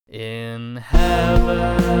In heaven,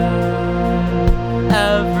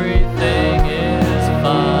 everything is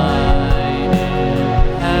fine.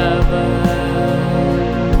 In heaven,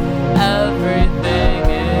 everything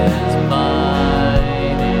is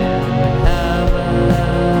fine. In heaven,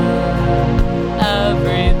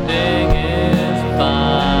 everything is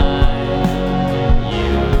fine.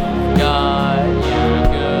 You've got your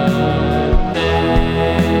good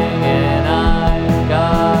thing, and I've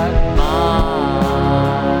got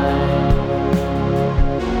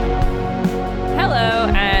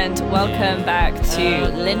welcome back to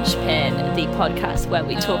Lynchpin, the podcast where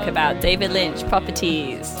we talk about David Lynch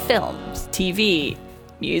properties, films, TV,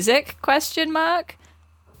 music, question mark?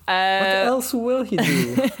 What else will he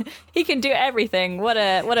do? He can do everything. What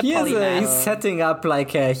a polymath. He's setting up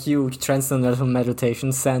like a huge transcendental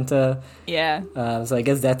meditation center. Yeah. So I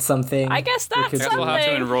guess that's something. I guess that's something. We'll have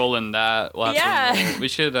to enroll in that. We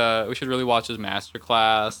should really watch his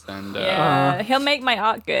masterclass and. He'll make my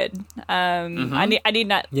art good. I need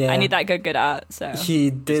that. Yeah. I need that good art. So he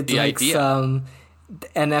did like some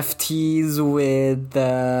NFTs with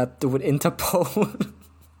Interpol.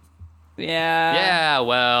 Yeah. Yeah,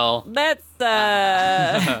 well. That's, what?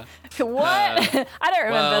 I don't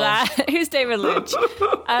remember that. Who's David Lynch?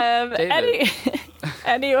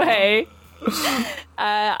 Anyway,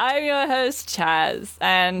 I'm your host, Chaz,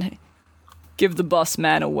 and give the boss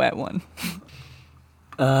man a wet one.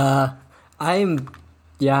 I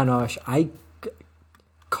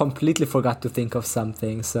completely forgot to think of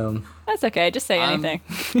something, so. That's okay, just say anything.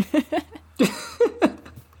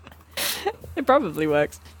 It probably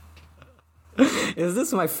works. Is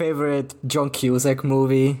this my favorite John Cusack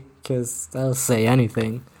movie? Because I'll say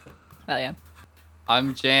anything. Oh, yeah.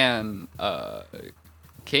 I'm Jan.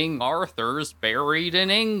 King Arthur's buried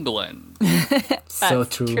in England. So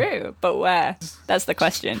true. True, but where? That's the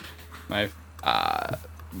question.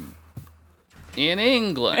 In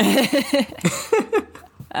England.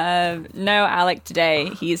 No, Alec today.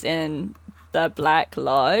 He's in the Black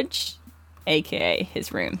Lodge, aka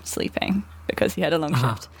his room, sleeping because he had a long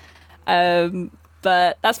shift.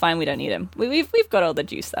 But that's fine. We don't need him. We've got all the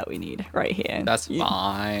juice that we need right here. That's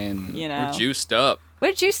fine. You know, we're juiced up.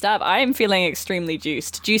 We're juiced up. I am feeling extremely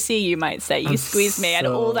juiced. Juicy, you might say. You squeezed me, and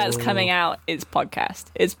all that's coming out is podcast.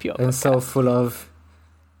 It's pure podcast. And so full of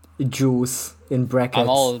juice in brackets.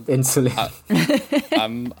 Insulin.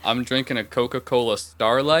 I'm drinking a Coca-Cola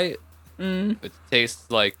Starlight. It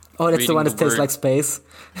tastes like. Oh, that's the one that tastes like space.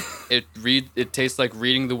 It tastes like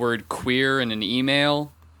reading the word queer in an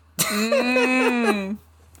email. Good.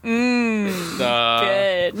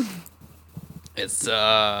 It's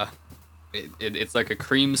it's like a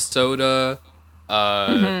cream soda.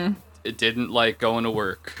 It didn't like going to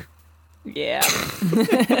work. Yeah.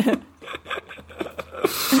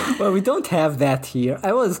 Well, we don't have that here.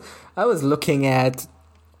 I was looking at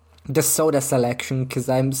the soda selection because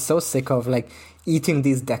I'm so sick of like eating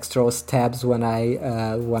these dextrose tabs when I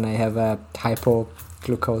have a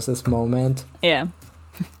hypoglucosis moment. Yeah.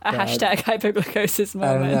 A hashtag hypoglucosis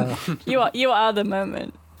moment. You are the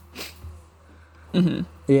moment. Mm-hmm.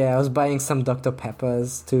 Yeah, I was buying some Dr.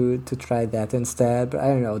 Peppers to try that instead, but I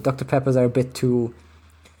don't know. Dr. Peppers are a bit too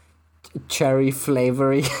cherry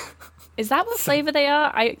flavory. Is that what flavor they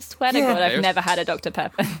are? I swear to God, I've never had a Dr.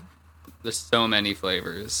 Pepper. There's so many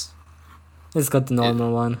flavors. It's got the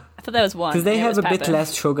normal one. I thought there was one. Because they have a bit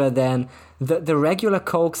less sugar than the regular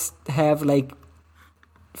Cokes have like.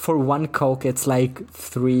 For one Coke, it's like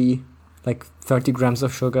 30 grams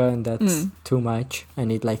of sugar, and that's too much. I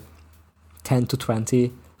need like 10 to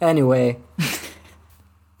 20. Anyway,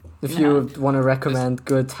 if you want to recommend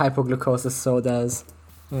good hypoglucosis sodas,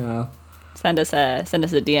 send us a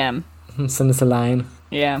DM. Send us a line.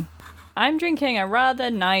 Yeah, I'm drinking a rather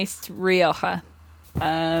nice Rioja,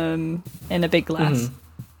 in a big glass.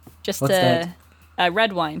 Just What's that? A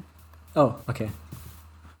red wine. Oh, okay.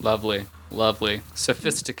 Lovely.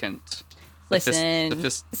 Sophisticant. Listen,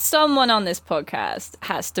 someone on this podcast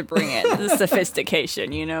has to bring in the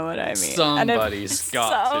sophistication, you know what I mean? Somebody's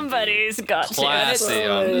got to. Classy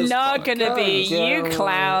it's not going to be you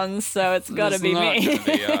clowns, so it's got to be me. It's not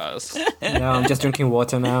going to be us. No, I'm just drinking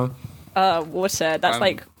water now. Water. That's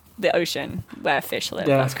like the ocean where fish live.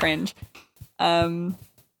 Yeah. That's cringe.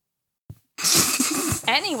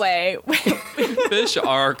 Anyway, fish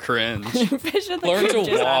are cringe. Fish are the Learn cringiest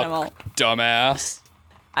to walk, animal. Dumbass.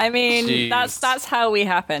 I mean, that's how we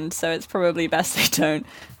happened, so it's probably best they don't.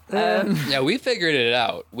 Yeah, we figured it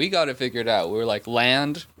out. We got it figured out. We were like,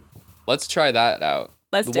 land, let's try that out.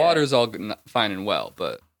 The water's all fine and well,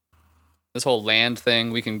 but this whole land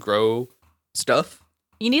thing, we can grow stuff.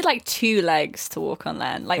 you need like 2 legs to walk on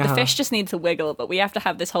land. Like the fish just need to wiggle, but we have to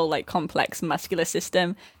have this whole like complex muscular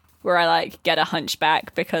system where I like get a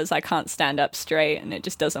hunchback because I can't stand up straight and it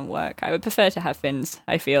just doesn't work. I would prefer to have fins,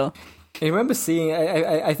 I feel. I remember seeing,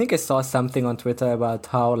 I think I saw something on Twitter about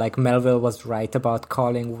how like Melville was right about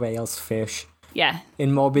calling whales fish Yeah.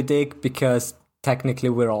 in Moby Dick because technically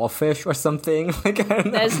we're all fish or something. Like, I don't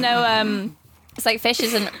know. There's no it's like fish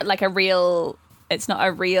isn't like a real, it's not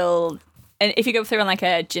a real, and if you go through on like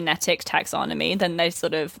a genetic taxonomy, then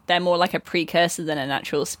they're more like a precursor than a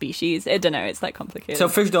natural species. I don't know, it's like complicated. So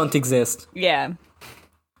fish don't exist, yeah,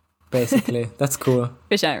 basically. That's cool.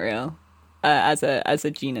 fish aren't real as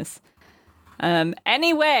a genus.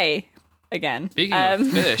 Anyway, again, Speaking of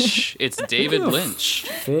fish, it's David Lynch.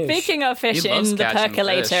 Fish. speaking of fish He loves in the catching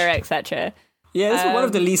percolator, fish. etc. Yeah, this is one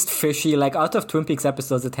of the least fishy, like, out of Twin Peaks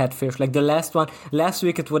episodes that had fish. Like, the last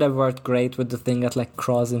week it would have worked great with the thing that, like,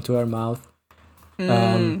 crawls into her mouth.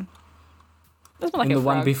 That's more like And a the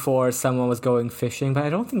one frog. before, someone was going fishing, but I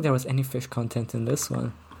don't think there was any fish content in this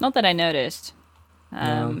one. Not that I noticed.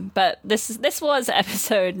 But this was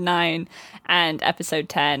episode 9 and episode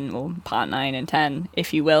 10, or part 9 and 10,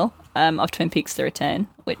 if you will, of Twin Peaks: The Return,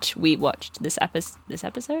 which we watched this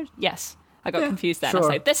episode. Yes, I got confused then. I was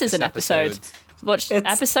sure. like, "This is an episode." Watched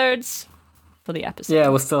It's- episodes for the episode. Yeah,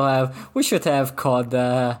 we should have called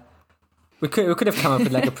we could have come up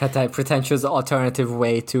with like a pretentious alternative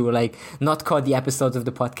way to like not call the episodes of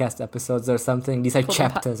the podcast episodes or something. These are Call them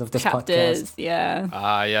chapters of this chapters. podcast. Yeah,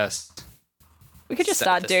 Ah, yes. we could just Set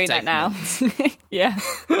start the doing that now. yeah,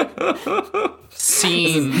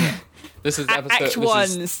 Scene. This is episode. Act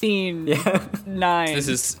 1, scene 9. This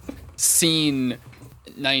is scene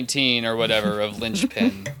 19 or whatever of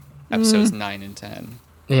Lynchpin, episodes 9 and 10.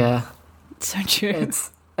 Yeah. so true.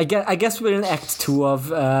 It's I guess we're in Act 2 of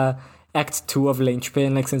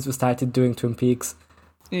Lynchpin, like since we started doing Twin Peaks.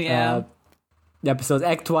 Yeah. The episode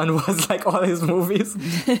Act 1 was like all his movies.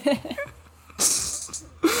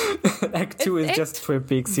 Act 2 is It's just Twin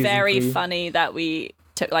Peaks season very 3. funny that we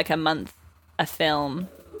took like a month a film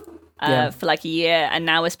Yeah. for like a year, and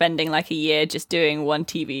now we're spending like a year just doing one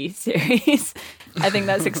TV series. I think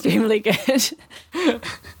that's extremely good.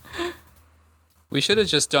 We should have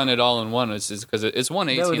just done it all in one, because it's one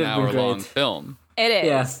That would have been 18-hour long great. film. It is.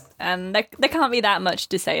 Yeah. And there can't be that much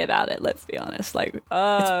to say about it, let's be honest. Like, it's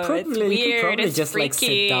probably- it's you could weird, probably it's just, freaky. like,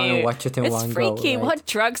 sit down and watch it in it's one go, freaky. right? What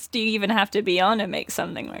drugs do you even have to be on to make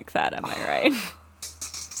something like that, am I right?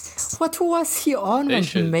 What was he on They when he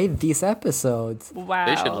should- made these episodes? Wow.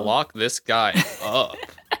 They should lock this guy up.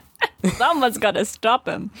 Someone's got to stop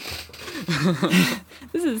him.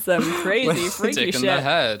 This is some crazy, freaky Taking shit. the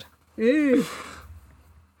head.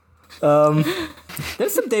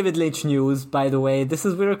 There's some David Lynch news, by the way.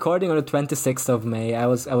 We're recording on the 26th of May. I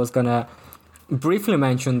was gonna briefly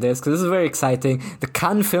mention this because this is very exciting. The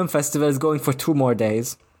Cannes Film Festival is going for 2 more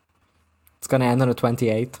days. It's gonna end on the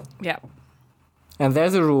 28th. Yeah. And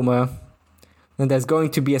there's a rumor that there's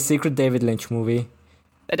going to be a secret David Lynch movie.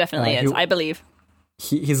 It definitely is, I believe.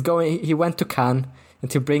 He went to Cannes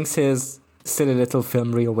and he brings his silly little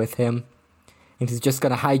film reel with him. And he's just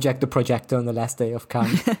gonna hijack the projector on the last day of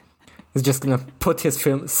Cannes. He's just gonna put his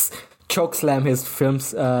choke slam his film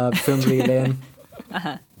reel in.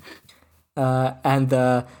 And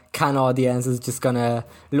the Cannes audience is just gonna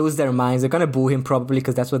lose their minds. They're gonna boo him probably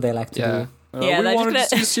because that's what they like to Yeah. do. Yeah, we they're wanted just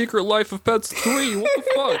to see Secret Life of Pets 3. What the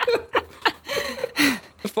fuck?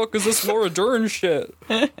 The fuck is this Laura Dern shit?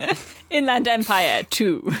 Inland Empire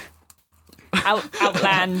 2.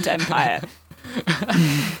 Outland Empire.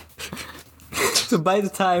 So by the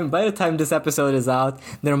time this episode is out,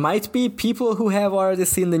 there might be people who have already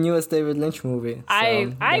seen the newest David Lynch movie. So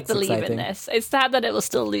I that's believe exciting. in this. It's sad that it will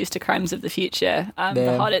still lose to Crimes of the Future,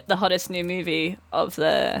 the hottest new movie of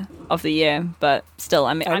the year. But still,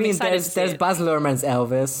 I'm excited to see there's it. Baz Luhrmann's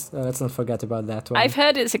Elvis. Let's not forget about that one. I've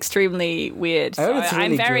heard it's extremely weird. I heard So it's I'm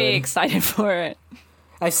really very good. excited for it.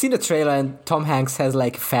 I've seen the trailer and Tom Hanks has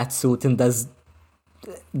like fat suit and does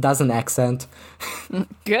an accent.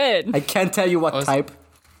 Good. I can't tell you what Oh, type.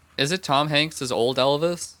 Is it Tom Hanks' old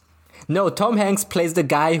Elvis? No, Tom Hanks plays the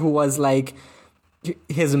guy who was like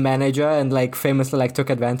his manager and like famously like took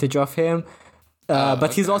advantage of him.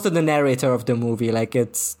 But he's also the narrator of the movie. Like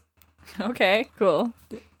it's Okay, cool.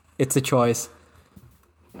 a choice.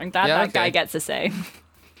 I'm glad Yeah, that guy okay. gets a say.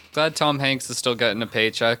 Glad Tom Hanks is still getting a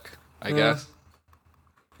paycheck, I guess.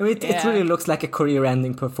 I mean, it Yeah. really looks like a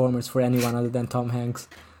career-ending performance for anyone other than Tom Hanks.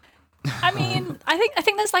 I mean, I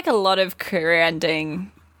think there's like a lot of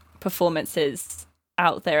career-ending performances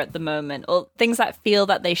out there at the moment, or things that feel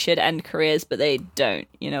that they should end careers but they don't.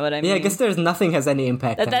 You know what I mean? Yeah, I guess there's nothing has any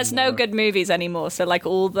impact. There's no anymore. good movies anymore, so like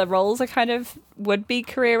all the roles are kind of would be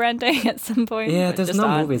career ending at some point. Yeah, but there's just no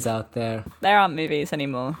aren't. movies out there. There aren't movies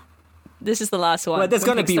anymore. This is the last one. Well, there's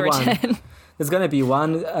Twin gonna Peaks: be The one. Return. There's gonna be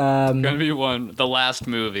one. Gonna be the last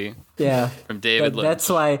movie Yeah, from David Lynch.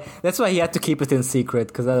 That's why he had to keep it in secret,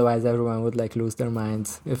 because otherwise everyone would like lose their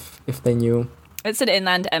minds if they knew. It's an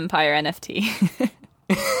Inland Empire NFT.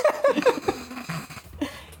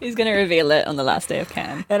 He's gonna reveal it on the last day of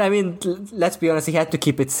Cannes. And I mean, let's be honest, he had to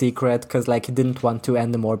keep it secret because like he didn't want to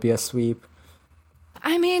end the Morbius sweep.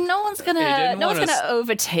 I mean, no one's He gonna didn't wanna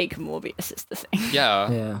overtake Morbius. Is the thing. Yeah.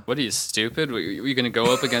 Yeah. What are you, stupid? Were you gonna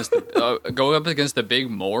go up against the big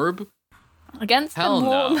Morb? Against Hell the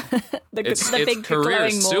no. Morb, It's the big career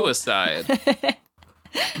glowing Morb. suicide.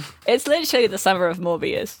 It's literally the summer of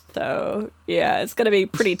Morbius, so yeah, it's gonna be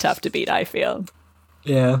pretty tough to beat. I feel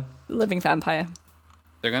Yeah. Living Vampire.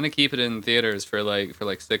 They're gonna keep it in theaters for like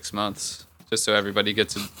 6 months, just so everybody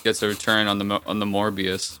gets a return on the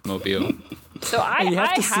Morbius mobile. So I You have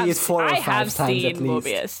I to see it 4 or I 5 have times seen at least.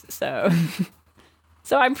 Morbius,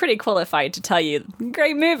 so I'm pretty qualified to tell you,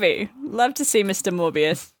 great movie. Love to see Mr.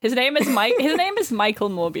 Morbius. His name is Michael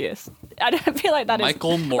Morbius. I don't feel like that is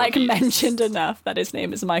Michael like Morbius. mentioned enough that his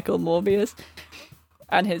name is Michael Morbius,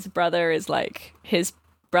 and his brother is like his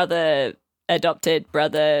adopted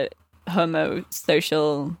brother,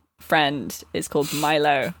 homosocial friend is called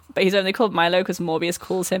Milo. But he's only called Milo because Morbius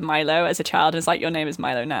calls him Milo as a child. And it's like, your name is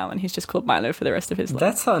Milo now. And he's just called Milo for the rest of his life.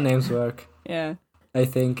 That's how names work. Yeah. I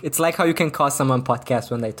think it's like how you can call someone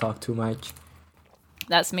podcast when they talk too much.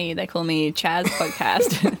 That's me. They call me Chaz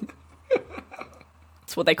Podcast.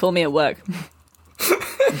 That's what they call me at work.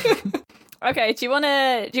 Okay, do you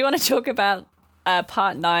wanna talk about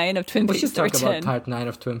part 9 of Twin We Peaks: should The talk about Return? part 9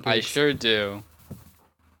 of Twin Peaks. I sure do.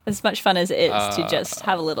 As much fun as it is to just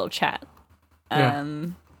have a little chat. Yeah.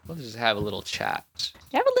 Let's just have a little chat.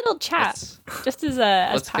 Have a little chat, Let's- just as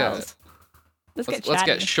let's pals. Let's Let's chatty.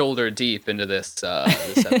 get shoulder deep into this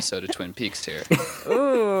episode of Twin Peaks here.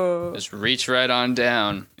 Ooh. Just reach right on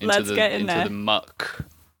down into Let's get in there. the muck.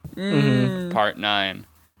 Mm-hmm. Part 9.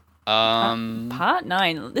 Part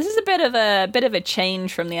 9. This is a bit of a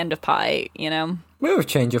change from the end of part 8, you know? We have a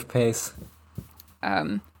change of pace.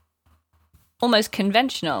 Almost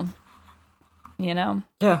conventional, you know?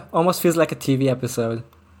 Yeah, almost feels like a TV episode.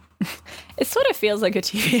 It sort of feels like a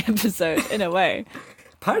TV episode in a way.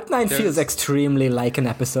 Part 9 feels extremely like an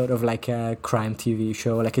episode of like a crime TV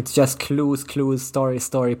show. Like it's just clues,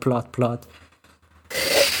 story, plot.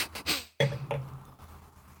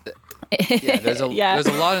 Yeah, there's a Yeah. there's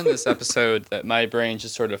a lot in this episode that my brain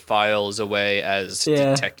just sort of files away as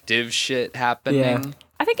Yeah. detective shit happening. Yeah.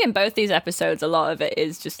 I think in both these episodes, a lot of it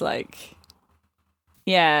is just like,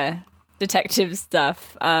 yeah, detective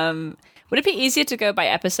stuff. Would it be easier to go by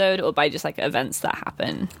episode or by just like events that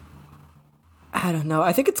happen? I don't know.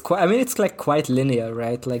 I think it's quite. I mean, it's like quite linear,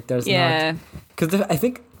 right? Like there's Yeah. not because I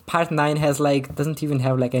think part 9 has like doesn't even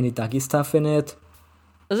have like any Dougie stuff in it.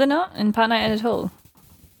 Was it not in part 9 at all?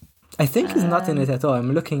 I think he's not in it at all.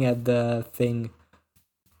 I'm looking at the thing.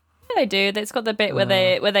 Yeah, they do. It's got the bit where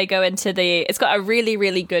they go into the. It's got a really,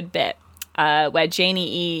 really good bit where Janie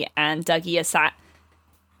E and Dougie are sat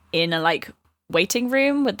in a like waiting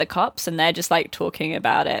room with the cops, and they're just like talking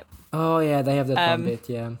about it. Oh yeah, they have that one bit.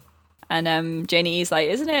 Yeah. And Janie E's like,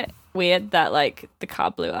 isn't it weird that like the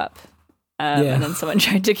car blew up? Yeah. And then someone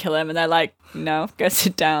tried to kill him, and they're like, no, go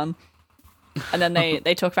sit down. And then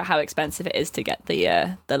they talk about how expensive it is to get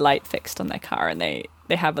the light fixed on their car, and they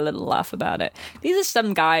have a little laugh about it. These are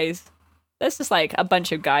some guys. There's just like a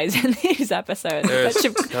bunch of guys in these episodes. There's a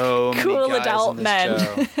bunch of so many cool guys adult in this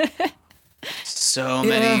men. show. So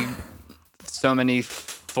Yeah. many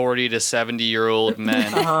 40 to 70-year-old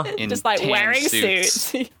men in just like tan wearing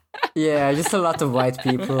suits. Yeah, just a lot of white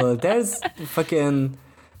people. There's fucking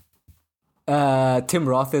Tim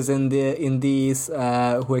Roth is in these,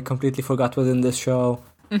 who I completely forgot was in this show.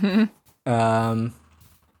 Mm-hmm.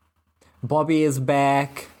 Bobby is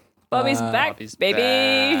back. Bobby's back, Bobby's baby.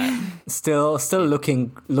 back. Still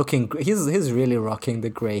looking. He's really rocking the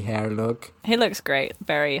gray hair look. He looks great.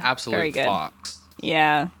 Very, Absolute very good. fox.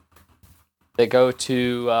 Yeah. They go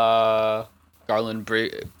to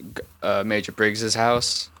Major Briggs's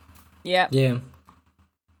house. Yeah. Yeah.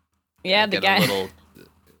 Yeah, They the get a gang. little-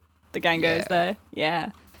 The gang goes Yeah. there. Yeah.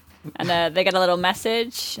 And they get a little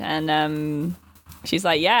message, and she's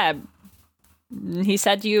like, yeah, he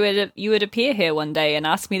said you would appear here one day and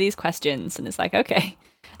ask me these questions. And it's like, okay.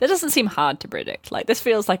 That doesn't seem hard to predict. Like, this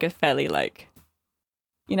feels like a fairly, like,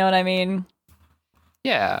 you know what I mean?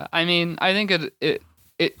 Yeah, I mean, I think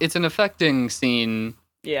it's an affecting scene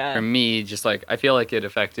Yeah. for me. Just like I feel like it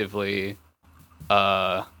effectively,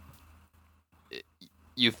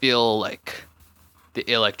 you feel like the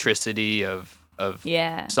electricity of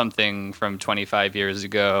Yeah. something from 25 years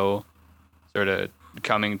ago, sort of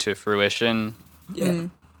coming to fruition. Yeah.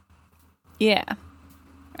 Yeah.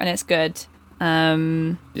 And it's good.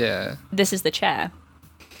 Yeah, This is the chair.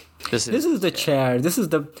 This is the chair. This is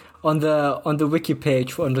the on the wiki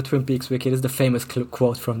page on the Twin Peaks wiki. This is the famous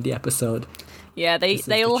quote from the episode. Yeah, they This is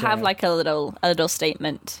the all have chair. like a little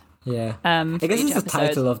statement. Yeah. I I guess each it's the episode.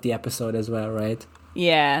 title of the episode as well, right?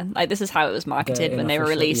 Yeah, like this is how it was marketed The when they were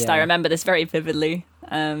unofficial- released. yeah. I remember this very vividly.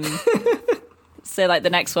 So like the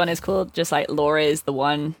next one is called just like Laura is the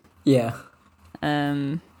one. Yeah.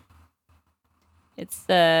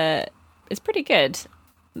 It's pretty good,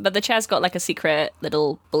 but the chair's got like a secret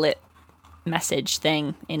little bullet message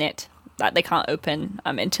thing in it that they can't open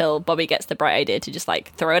until Bobby gets the bright idea to just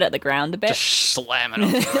like throw it at the ground a bit. just slam it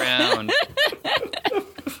on the ground.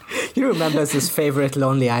 He remembers his favorite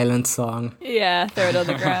Lonely Island song. Yeah, throw it on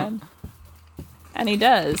the ground. And he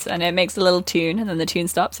does, and it makes a little tune, and then the tune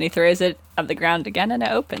stops, and he throws it at the ground again, and it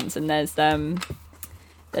opens, and there's some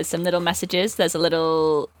little messages. There's a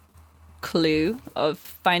little clue of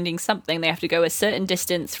finding something. They have to go a certain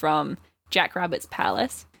distance from Jack Rabbit's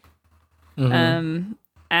palace,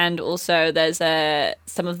 and also there's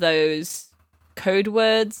some of those code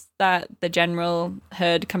words that the general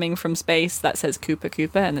heard coming from space that says Cooper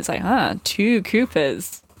Cooper, and it's like 2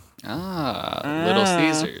 Coopers. Little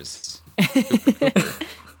Caesars.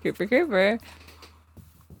 Cooper Cooper.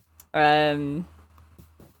 And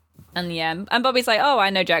yeah, and Bobby's like, oh, I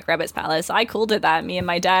know Jack Rabbit's palace. I called it that. Me and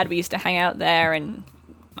my dad, we used to hang out there, and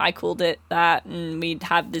I called it that, and we'd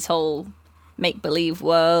have this whole make-believe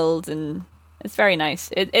world, and it's very nice.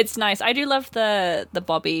 It's nice. I do love the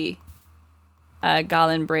Bobby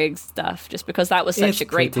Garland Briggs stuff, just because that was such It's a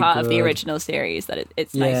great pretty part of the good. original series that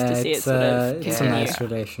it's nice to see it sort of it's a continue. nice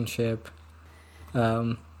relationship. I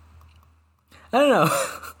don't know.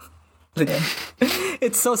 Like,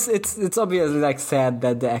 it's obviously like sad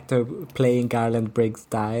that the actor playing Garland Briggs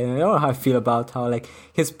died. And I don't know how I feel about how like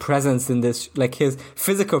his presence in this, like his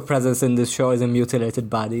physical presence in this show is a mutilated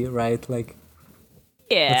body, right? Like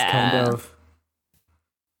Yeah. it's kind of.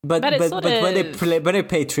 But But it's but sort when they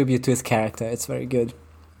pay tribute to his character, it's very good.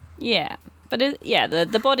 Yeah, but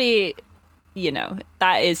the body,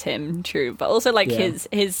 that is him, true. But also like Yeah.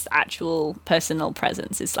 his actual personal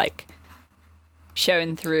presence is like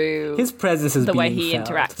shown through His presence is the way being he felt.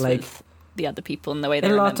 interacts like with the other people and the way they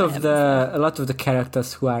a lot remember of him. a lot of the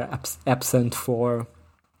characters who are absent for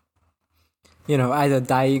either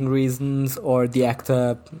dying reasons or the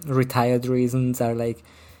actor retired reasons are like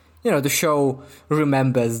the show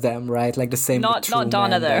remembers them, right? Like the same with Not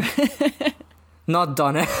Donna Truman, though. not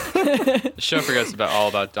Donna. The show forgets all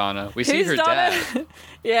about Donna. We see Who's her Donna? dad.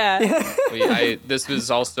 Yeah. This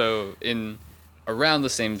was also in around the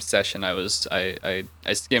same session. I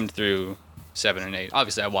skimmed through 7 and 8.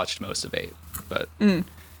 Obviously, I watched most of 8, but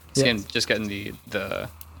just getting the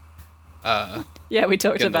Yeah, we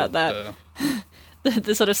talked getting about that.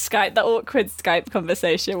 The sort of Skype, the awkward Skype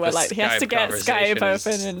conversation where The like he has to Skype get Skype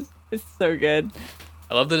conversation open, and it's so good.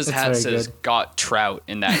 I love that his It's hat very says good. "Got Trout"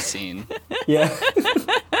 in that scene. Yeah.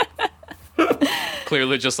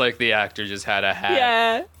 Clearly, just like the actor just had a hat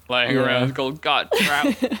Yeah. lying Yeah. around called "Got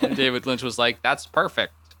Trout," and David Lynch was like, "That's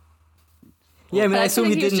perfect." Yeah, I mean, I I assume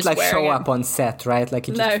think he he was didn't just like wearing show it. up on set, right? Like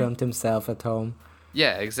he just No. filmed himself at home.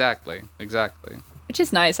 Yeah, exactly. Which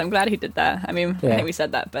is nice. I'm glad he did that. I mean, I Yeah. think we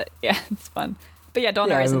said that, but yeah, it's fun. But yeah,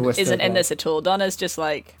 Donna Yeah, we were isn't still in glad. this at all. Donna's just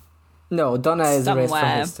like, No, Donna is erased from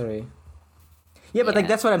Somewhere. history. Yeah, but like Yeah.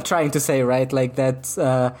 that's what I'm trying to say, right? Like that,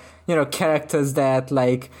 characters that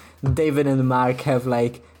like David and Mark have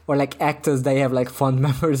like, or like actors they have like fond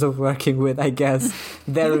memories of working with. I guess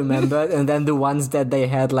they're remembered, and then the ones that they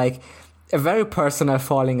had like a very personal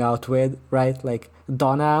falling out with, right? Like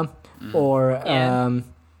Donna, or Yeah.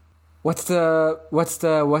 what's the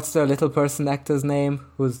little person actor's name?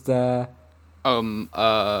 Who's the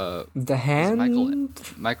hand?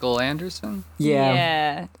 Michael Anderson.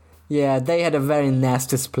 Yeah. Yeah, they had a very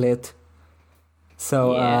nasty split.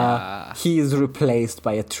 So Yeah. he is replaced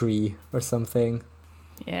by a tree or something.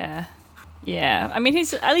 yeah. I mean,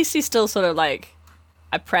 he's still sort of like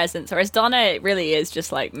a presence, whereas Donna really is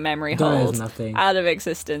just like memory Donna is hold nothing. out of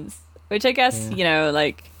existence. Which I guess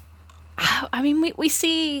like, I mean, we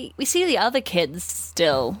see the other kids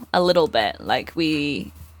still a little bit. Like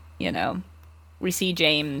we see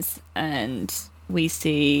James and we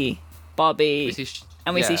see Bobby.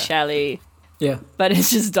 And we see Shelley, Yeah. but it's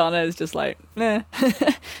just Donna is just like, meh.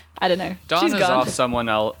 I don't know. Dawn She's is gone. off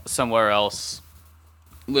somewhere else,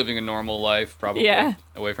 living a normal life, probably. Yeah.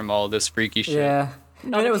 Away from all this freaky shit. Yeah.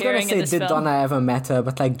 Not I was gonna appearing in say, this did film. Donna ever matter?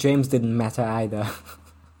 But like James didn't matter either.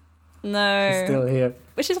 No. He's still here.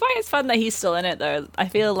 Which is why it's fun that he's still in it, though. I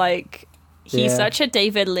feel like he's Yeah. such a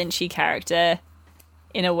David Lynchy character,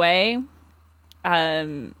 in a way.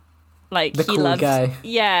 Like The he cool loves, guy.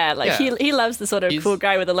 yeah, like Yeah. he loves the sort of He's- cool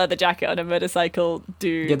guy with a leather jacket on a motorcycle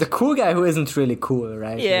dude. Yeah, the cool guy who isn't really cool,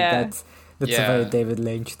 right? Like, Yeah. that's a Yeah. very David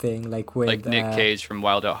Lynch thing. Like with Like Nick Cage from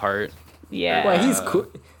Wild at Heart. Yeah. Well, he's cool.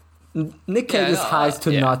 Nick Cage Yeah, is hard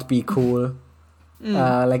to yeah. not be cool.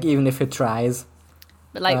 Like even if he tries.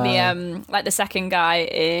 But like the second guy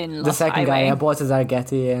in Lost The second Highway. guy, Balthazar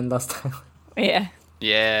Getty and Lost Highway. Yeah,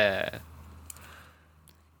 Yeah.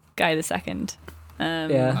 guy the second.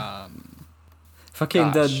 Yeah.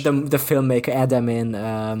 Fucking gosh. the filmmaker Adam in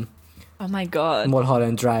Oh my god.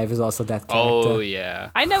 Mulholland Drive is also that character. Oh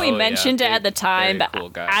yeah. I know we Oh, yeah. mentioned it at the time, Very but cool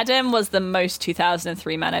guy. Adam was the most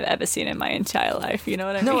 2003 man I've ever seen in my entire life. You know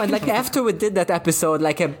what I mean? No, and like after we did that episode,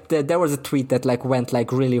 like there was a tweet that like went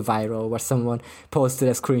like really viral where someone posted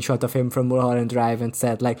a screenshot of him from Mulholland Drive and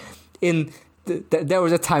said like there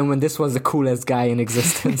was a time when this was the coolest guy in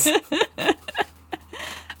existence.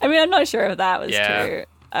 I mean, I'm not sure if that was Yeah. true.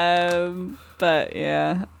 But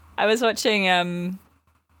yeah, I was watching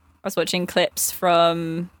clips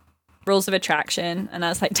from Rules of Attraction, and I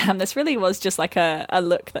was like, damn, this really was just like a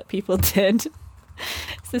look that people did.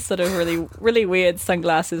 It's this sort of really, really weird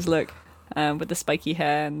sunglasses look with the spiky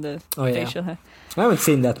hair and the Oh, yeah. facial hair. I haven't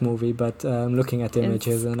seen that movie, but I'm looking at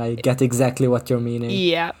images and I get exactly what you're meaning.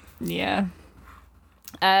 Yeah, yeah.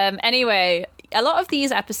 Anyway, a lot of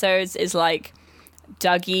these episodes is like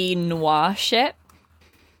Dougie noir shit.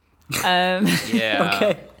 Yeah.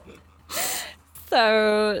 Okay.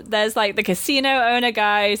 So there's like the casino owner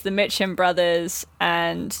guys, the Mitchum brothers,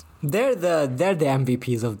 and They're the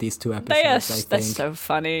MVPs of these two episodes, they are I think. they're so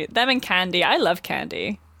funny. Them and Candy, I love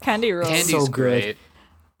Candy. Candy rules. Candy's So good. great.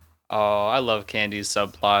 Oh, I love Candy's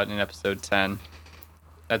subplot in episode 10.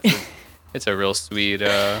 It's a real sweet,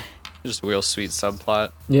 just a real sweet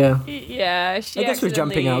subplot. Yeah. Yeah, she I guess we're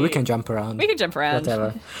jumping out. We can accidentally- jump around. We can jump around.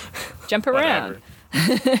 Whatever. Jump around.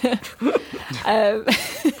 Whatever.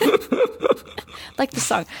 Like the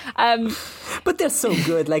song. But they're so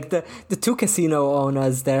good. Like the two casino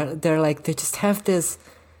owners, they're like they just have this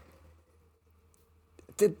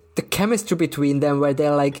the chemistry between them where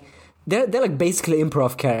they're like basically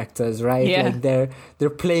improv characters, right? Yeah. Like they're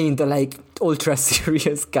playing the like ultra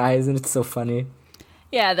serious guys, and it's so funny.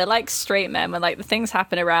 Yeah, they're like straight men when like the things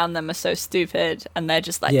happen around them are so stupid, and they're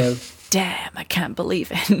just like, Yeah. damn, I can't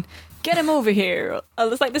believe it. Get him over here. Oh,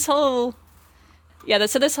 there's like this whole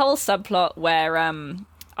so this whole subplot where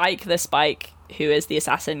Ike the Spike, who is the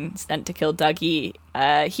assassin sent to kill Dougie,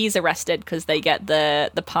 he's arrested because they get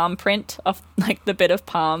the palm print of like the bit of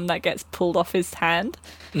palm that gets pulled off his hand.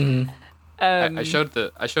 I showed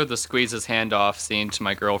the squeeze his hand off scene to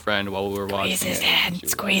my girlfriend while we were watching. Squeeze his it. hand, She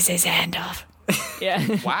was squeeze his hand off. Yeah,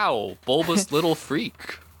 like, wow, bulbous little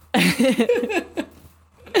freak.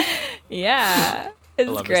 yeah, it's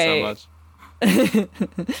I love great. her so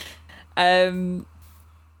much.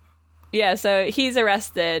 Yeah, so he's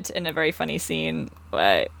arrested in a very funny scene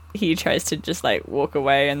where he tries to just like walk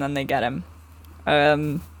away and then they get him.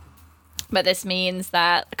 But this means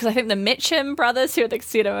that, because I think the Mitchum brothers, who are the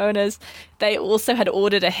casino owners, they also had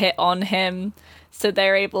ordered a hit on him. So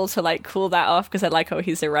they're able to like cool that off because they're like, oh,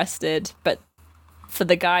 he's arrested. But for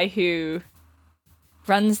the guy who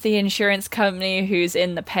runs the insurance company, who's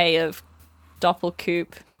in the pay of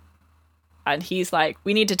Doppelkoop, and he's like,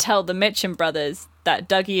 we need to tell the Mitchum brothers that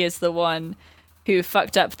Dougie is the one who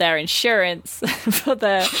fucked up their insurance for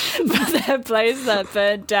their place that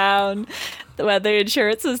burned down, where the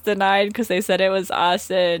insurance was denied because they said it was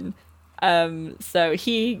arson. So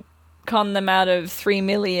he conned them out of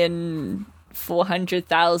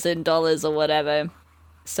 $3,400,000 or whatever.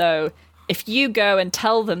 So if you go and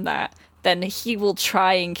tell them that, then he will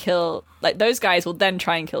try and kill, like those guys will then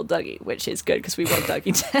try and kill Dougie, which is good because we want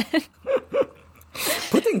Dougie dead.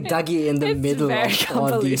 Putting Dougie in the It's middle very of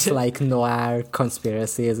all these convoluted. like noir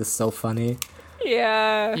conspiracies is so funny.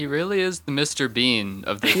 Yeah. He really is the Mr. Bean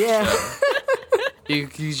of this Yeah. show.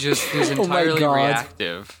 He's Oh my entirely God.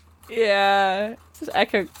 reactive. Yeah. It's just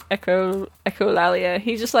echolalia.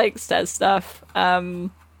 He just like says stuff.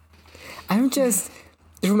 I'm just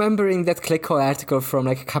remembering that ClickHole article from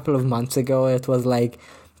like a couple of months ago. It was like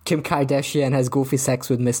Kim Kardashian has goofy sex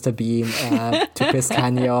with Mr. Bean to piss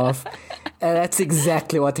Kanye off. And that's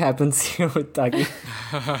exactly what happens here with Dougie.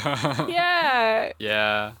 Yeah.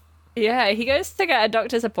 Yeah. Yeah, he goes to get a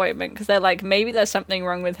doctor's appointment because they're like, maybe there's something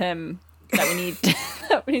wrong with him that we need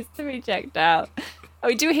that needs to be checked out.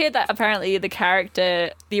 We do hear that apparently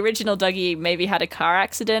the original Dougie, maybe had a car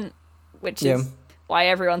accident, which is why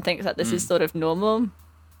everyone thinks that this is sort of normal.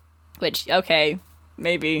 Which, okay,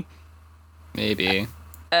 maybe. Maybe.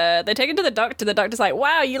 They take him to the doctor. The doctor's like,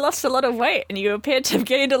 wow, you lost a lot of weight and you appear to have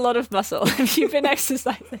gained a lot of muscle. Have you been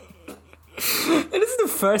exercising? And this is the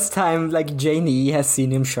first time, like, Janie has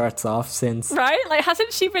seen him shirts off since. Right? Like,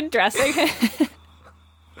 hasn't she been dressing him?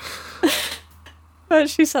 But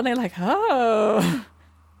she's suddenly like, oh,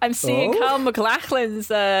 I'm seeing Carl McLachlan's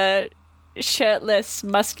shirtless,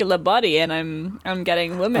 muscular body, and I'm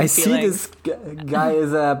getting woman feelings. See this guy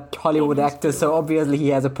is a Hollywood actor, so obviously he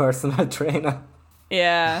has a personal trainer.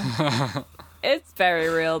 Yeah. It's very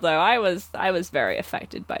real, though. I was very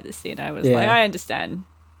affected by the scene. I was like, I understand.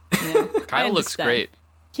 Yeah, Kyle looks great.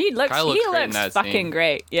 He looks fucking scene.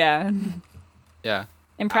 Great. Yeah. Yeah.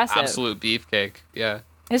 Impressive. Absolute beefcake. Yeah.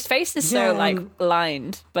 His face is so like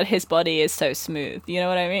lined, but his body is so smooth. You know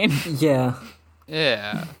what I mean? Yeah.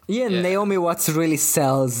 Yeah. Yeah. Naomi Watts really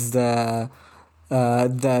sells the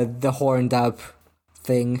horned up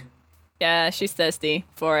thing. Yeah, she's thirsty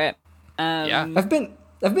for it. Yeah. I've been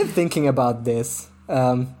thinking about this.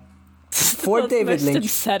 For David Lynch,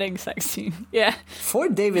 upsetting sex scene. Yeah. For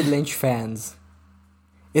David Lynch fans,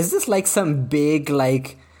 is this like some big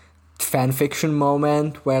like fan fiction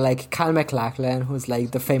moment where like Kyle MacLachlan, who's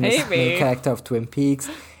like the famous main character of Twin Peaks,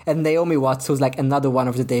 and Naomi Watts, who's like another one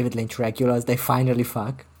of the David Lynch regulars, they finally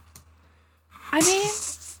fuck? I mean,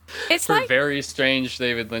 it's for like very strange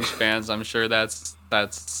David Lynch fans. I'm sure that's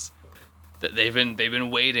they've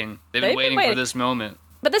been waiting. They've been waiting for this moment.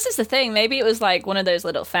 But this is the thing. Maybe it was like one of those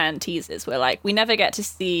little fan teasers where like we never get to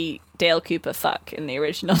see Dale Cooper fuck in the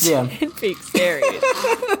original Twin Peaks series.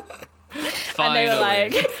 And they were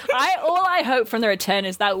like, all I hope from the return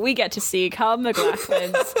is that we get to see Carl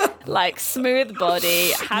MacLachlan's like smooth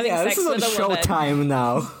body having sex with a woman. This is on Showtime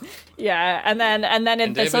now. Yeah, and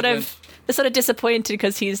then they're sort of disappointed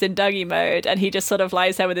because he's in Dougie mode and he just sort of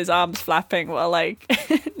lies there with his arms flapping while like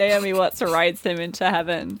Naomi Watts rides him into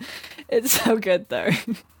heaven. It's so good though.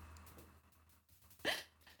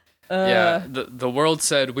 Yeah, the world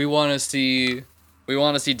said we want to see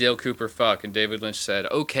Dale Cooper fuck, and David Lynch said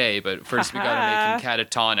okay, but first we gotta make him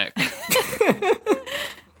catatonic.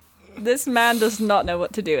 This man does not know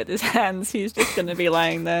what to do with his hands. He's just gonna be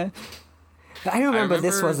lying there. I remember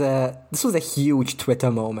this was a huge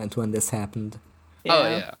Twitter moment when this happened. Yeah. Oh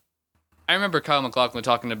yeah, I remember Kyle MacLachlan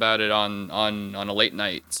talking about it on a late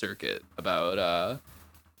night circuit about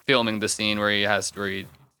filming the scene where he has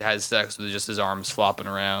sex with just his arms flopping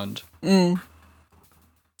around.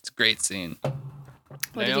 It's a great scene.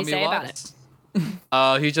 What did he say about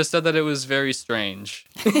it? He just said that it was very strange.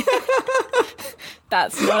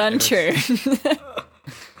 That's not untrue.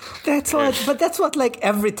 That's what like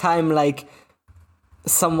every time like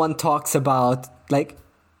someone talks about, like,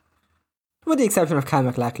 with the exception of Kyle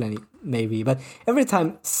MacLachlan maybe, but every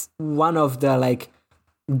time one of the like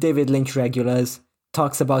David Lynch regulars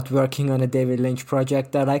talks about working on a David Lynch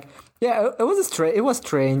project, they're like, yeah, it was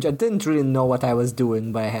strange. I didn't really know what I was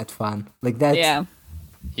doing, but I had fun. Like that. Yeah.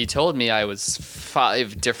 He told me I was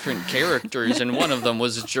 5 different characters, and one of them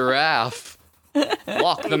was a giraffe.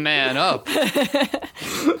 Lock the man up.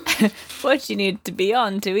 What you need to be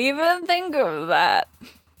on to even think of that?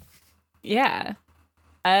 Yeah.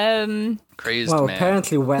 Crazed man.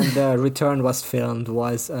 Apparently when the return was filmed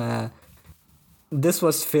this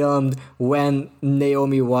was filmed when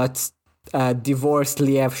Naomi Watts divorced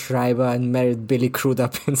Liev Schreiber and married Billy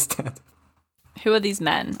Crudup instead. Who are these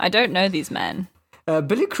men? I don't know these men.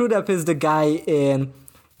 Billy Crudup is the guy in...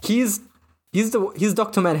 He's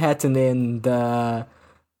Dr. Manhattan in the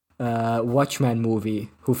Watchmen movie,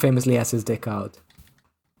 who famously has his dick out.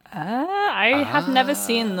 I have never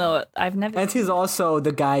seen the... And he's also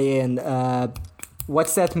the guy in...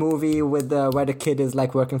 what's that movie with where the kid is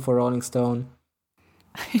like working for Rolling Stone?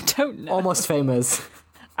 I don't know. Almost Famous.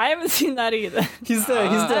 I haven't seen that either. He's the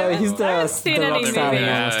rock star in Almost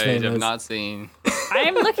Famous. I have not seen.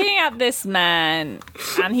 I'm looking at this man,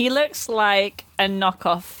 and he looks like a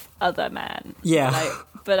knockoff other man. Yeah.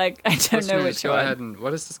 But I don't know which one. Go ahead and,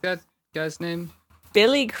 what is this guy's name?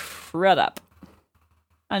 Billy Crudup.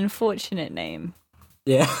 Unfortunate name.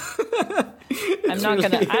 Yeah. I'm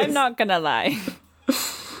not gonna lie.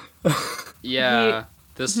 Yeah.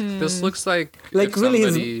 This looks like if really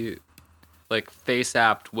somebody like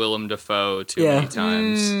face-apped Willem Dafoe too many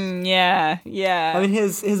times. Yeah. I mean,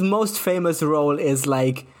 his most famous role is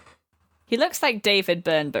like... He looks like David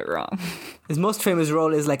Byrne, but wrong. His most famous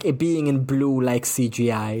role is like a being in blue, like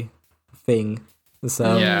CGI. thing.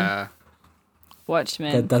 So Yeah.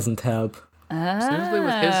 Watchmen. that doesn't help. Presumably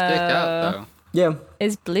with his dick out, though. Yeah,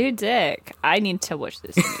 Is Blue Dick. I need to watch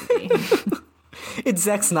this movie. it's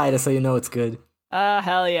Zack Snyder, so you know it's good.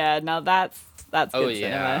 Hell yeah. Now that's good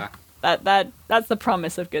cinema. That's the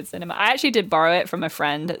promise of good cinema. I actually did borrow it from a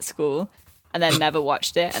friend at school and then never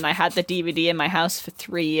watched it, and I had the DVD in my house for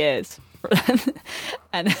 3 years.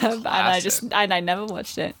 and I never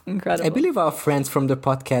watched it. Incredible. I believe our friends from the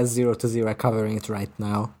podcast 0 to 0 are covering it right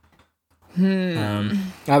now. I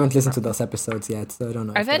haven't listened to those episodes yet, so I don't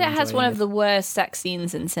know. I've heard it has one of the worst sex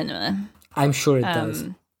scenes in cinema. I'm sure it does.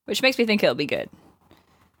 Which makes me think it'll be good.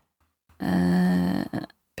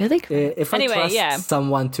 Billy Crystal. If I trust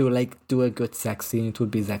someone to like do a good sex scene, it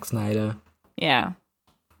would be Zack Snyder. Yeah.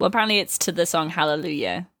 Well, apparently it's to the song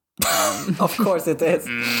Hallelujah. Of course it is.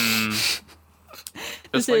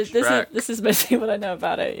 This is mostly what I know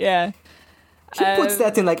about it. Yeah. He puts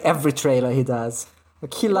that in like every trailer he does.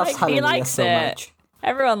 Like he loves Hallelujah likes so it. much.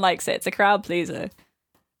 Everyone likes it. It's a crowd pleaser.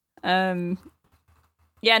 Yeah,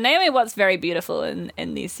 Naomi Watts very beautiful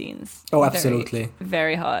in these scenes. Oh, absolutely. Very,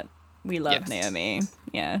 very hot. We love Naomi.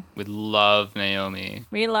 Yeah. We love Naomi.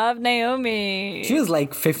 We love Naomi. She was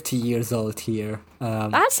like 50 years old here.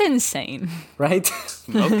 That's insane. Right?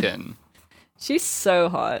 Smoking. She's so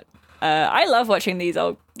hot. I love watching these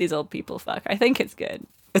old people fuck. I think it's good.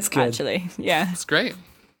 It's good. Actually, yeah. It's great.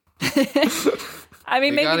 I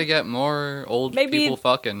mean, we gotta get more old people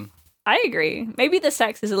fucking. I agree. Maybe the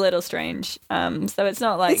sex is a little strange. So it's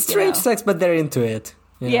not like it's strange sex, but they're into it.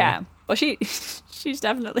 Yeah. Well, she's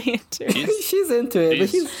definitely into it. She's into it, but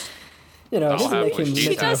he's, doesn't make him.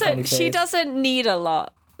 She doesn't need a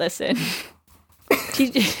lot. Listen,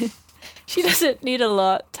 she doesn't need a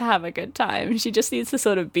lot to have a good time. She just needs to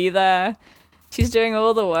sort of be there. She's doing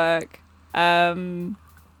all the work.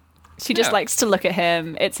 She just likes to look at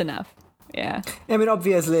him. It's enough. Yeah. I mean,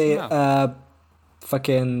 obviously,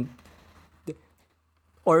 fucking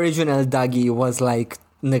original Dougie was like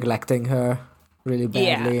neglecting her really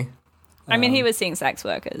badly. Yeah. I mean, he was seeing sex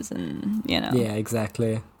workers, and Yeah,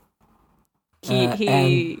 exactly.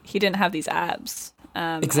 He didn't have these abs.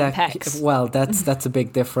 Exactly. And pecs. Well, that's a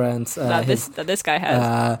big difference. That this guy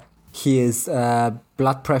has. His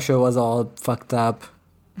blood pressure was all fucked up.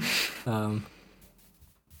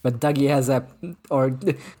 But Dougie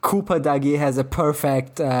Cooper Dougie has a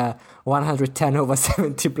perfect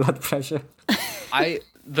 110/70 blood pressure.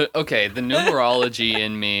 The numerology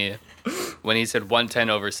in me when he said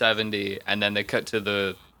 110/70, and then they cut to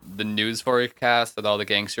the news forecast that all the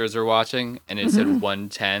gangsters are watching, and it said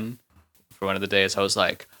 110 for one of the days. I was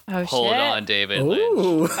like, hold on, David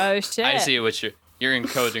Lynch. Oh shit! I see what you're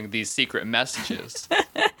encoding these secret messages.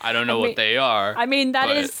 I don't know what they are. I mean, that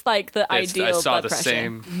is like the ideal I saw blood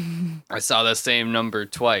pressure. I saw the same number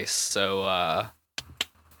twice, so I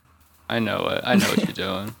know it. I know what you're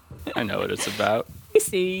doing. I know what it's about. I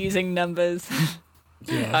see you using numbers.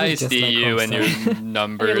 Yeah, I see like you and your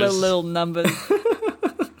numbers. Your little numbers.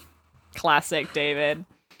 Classic, David.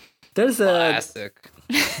 There's classic.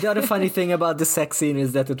 The other funny thing about the sex scene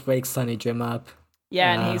is that it wakes Sonny Jim up.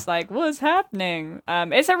 Yeah, and he's like, what's happening?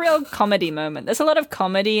 It's a real comedy moment. There's a lot of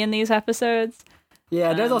comedy in these episodes.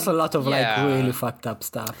 Yeah, there's also a lot of like really fucked up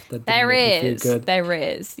stuff. There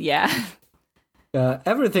is, yeah.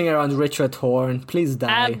 Everything around Richard Horn, please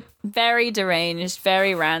die. Very deranged,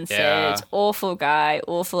 very rancid, awful guy,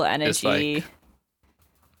 awful energy.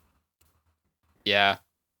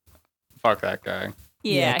 Fuck that guy.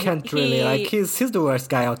 Yeah, I can't really like. He's the worst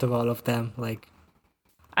guy out of all of them. Like,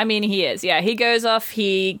 I mean, he is. Yeah, he goes off.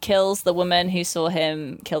 He kills the woman who saw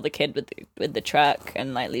him kill the kid with the truck,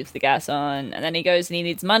 and like leaves the gas on. And then he goes and he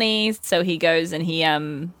needs money, so he goes and he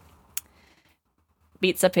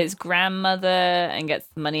beats up his grandmother and gets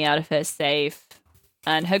the money out of her safe.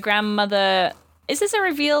 And her grandmother, is this a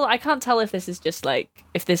reveal? I can't tell if this is just like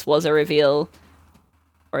if this was a reveal,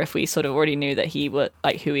 or if we sort of already knew that he was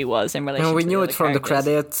like who he was in relation. No, we to knew the it from characters. the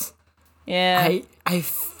credits. Yeah, I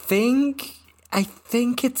think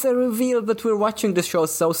it's a reveal, but we're watching the show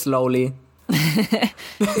so slowly.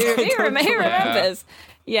 He remembers.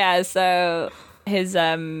 Yeah, so his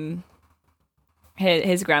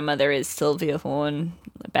grandmother is Sylvia Horn,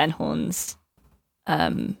 Ben Horn's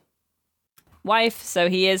wife. So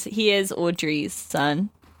he is Audrey's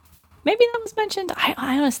son. Maybe that was mentioned. I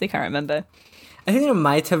honestly can't remember. I think there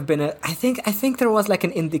might have been I think there was like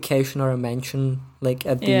an indication or a mention like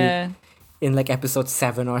at the in like episode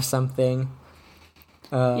 7 or something.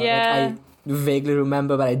 Like I vaguely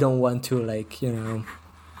remember, but I don't want to, like,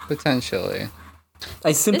 potentially.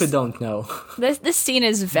 I simply This- don't know. This scene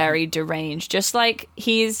is very deranged. Just like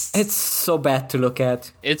he's It's so bad to look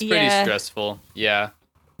at It's pretty Yeah. stressful. Yeah.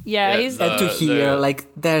 yeah, Yeah, he's and to hear. the- Like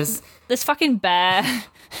there's this fucking bear.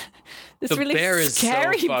 This The really bear is so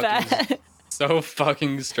scary bear. fucking- So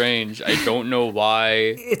fucking strange. I don't know why.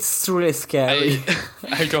 it's really scary.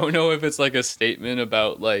 I don't know if it's like a statement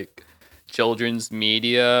about like children's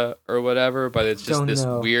media or whatever, but it's just Don't this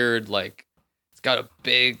know. weird like it's got a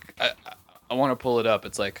big. I want to pull it up.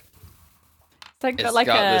 It's like It's like It's like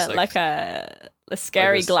got a this, like a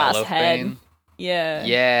scary like a glass cellophane. head. Yeah.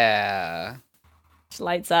 Yeah. Which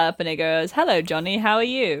lights up and it goes, "Hello, Johnny. How are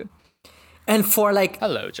you?" And for like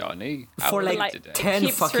Hello, Johnny. How for are you like today? 10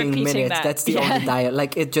 Keeps fucking repeating minutes, that. that's the Yeah. only dialogue.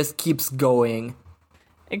 Like it just keeps going.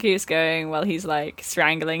 It keeps going while he's like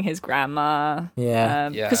strangling his grandma. Yeah.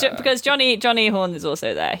 Because Johnny Horn is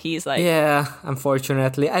also there. He's like, Yeah,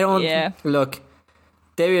 unfortunately. I don't Yeah. look.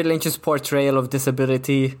 David Lynch's portrayal of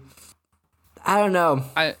disability. I don't know.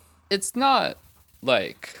 It's not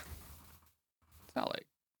like. It's not like.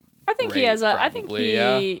 I think he Great, has a. I think probably,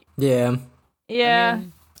 he. Yeah. Yeah. I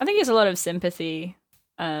mean- I think he has a lot of sympathy.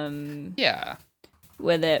 Yeah.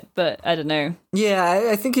 With it, but I don't know. Yeah,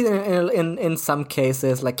 I think in some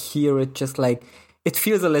cases, like here, it just like it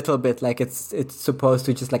feels a little bit like it's supposed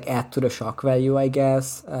to just like add to the shock value, I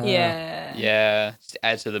guess. Yeah. Yeah. Just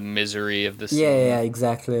add to the misery of the scene. Yeah,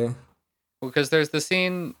 exactly. Because there's the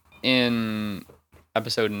scene in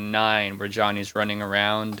episode 9 where Johnny's running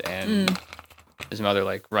around and his mother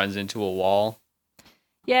like runs into a wall.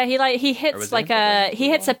 Yeah, he was hits it like in he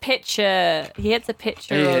hits a picture. He hits a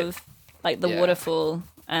picture Yeah. of like the Yeah. waterfall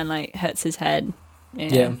and like hurts his head.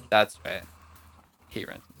 Yeah. That's right. He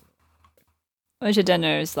runs. Which I don't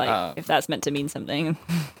know is like Um, if that's meant to mean something.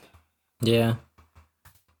 Yeah.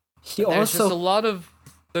 He There's just a also lot of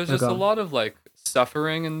go on. like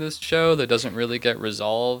suffering in this show that doesn't really get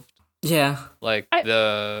resolved. yeah. Like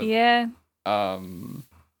Yeah.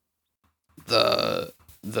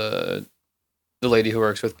 the lady who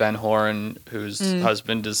works with Ben Horn, whose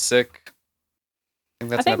husband is sick. I think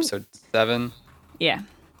that's in think- episode 7. Yeah.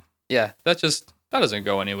 Yeah, that doesn't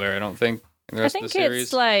go anywhere. I don't think. In the rest think of the series,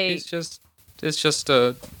 it's like- it's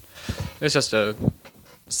just a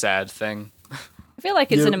sad thing. I feel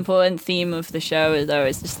like it's Yeah. an important theme of the show, though.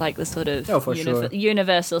 It's just like the sort of Oh, for sure.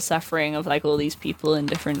 universal suffering of like all these people in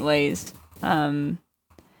different ways.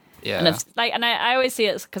 Yeah, And it's like, and I always see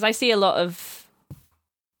it because I see a lot of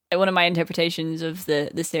like, one of my interpretations of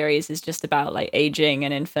the series is just about like aging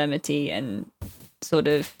and infirmity and sort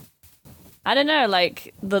of I don't know,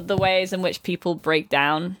 like the ways in which people break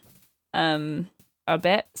down a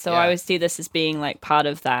bit. So I Yeah. always see this as being like part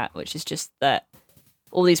of that, which is just that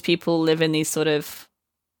all these people live in these sort of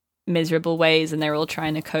miserable ways and they're all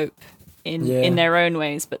trying to cope in Yeah. their own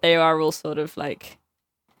ways, but they are all sort of like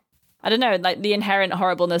I don't know, like the inherent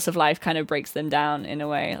horribleness of life kind of breaks them down in a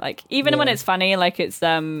way. Like even when Yeah. it's funny, like it's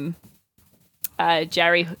Jerry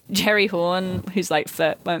Horn who's like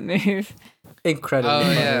foot won't move. Incredibly Oh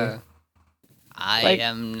funny. yeah. I Like,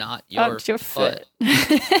 am not Oh, it's your foot.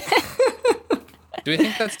 Do we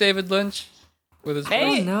think that's David Lynch with his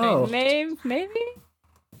Maybe, voice? know. maybe.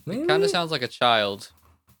 Maybe? Kind of sounds like a child,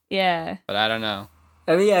 Yeah. but I don't know.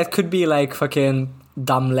 I mean, yeah, it could be like fucking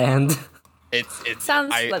Dumbland. It's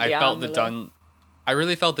Sounds I like the felt the Armadillo. dumb. I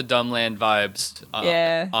really felt the Dumbland vibes.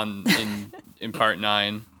 Yeah. In part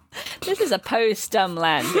 9. This is a post-dumb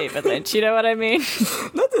land, David Lynch. You know what I mean?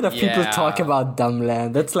 Not enough people Yeah. talk about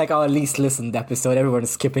Dumbland. That's like our least listened episode. Everyone's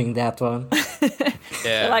skipping that one.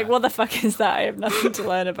 Yeah. Like, what the fuck is that? I have nothing to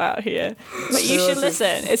learn about here. But you should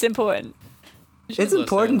listen. It's important. You should It's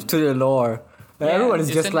important listen. to the lore. Everyone is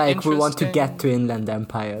It's just an like, we want to interesting- get to Inland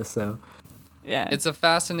Empire, so. Yeah. It's a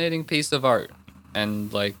fascinating piece of art,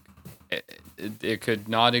 and like it could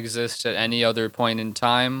not exist at any other point in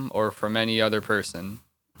time or from any other person.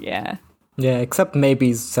 yeah. Yeah, except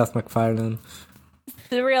maybe Seth MacFarlane.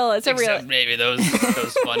 It's a real. Except maybe those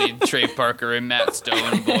funny Trey Parker and Matt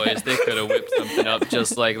Stone boys. They could have whipped something up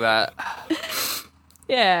just like that.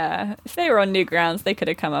 Yeah. If they were on Newgrounds, they could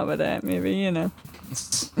have come up with it. Maybe, you know.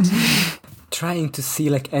 Trying to see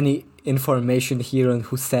like any information here on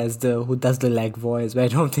who does the leg voice, but I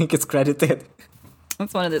don't think it's credited.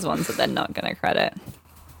 It's one of those ones that they're not going to credit.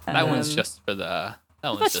 That one's just for the. That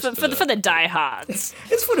one's That's just for the diehards.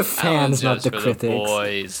 It's for the that one's fans, not just the for critics. The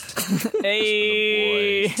boys.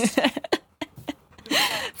 Hey. boys.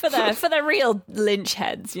 for the real Lynch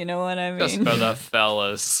heads, you know what I Just mean? for the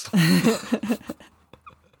fellas.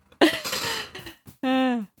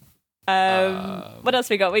 What else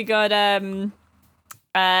we got? We got the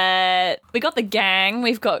gang.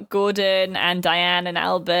 We've got Gordon and Diane and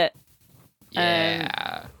Albert.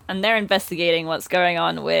 Yeah. And they're investigating what's going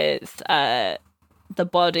on with the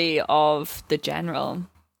body of the general.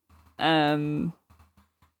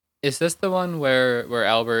 Is this the one where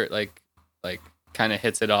Albert like kind of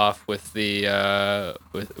hits it off with the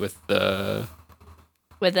with the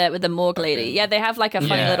with the morgue lady? Yeah, they have like a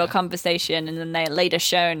funny Yeah. little conversation, and then they're later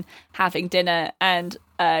shown having dinner, and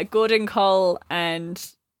Gordon Cole and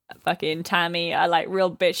fucking Tammy are like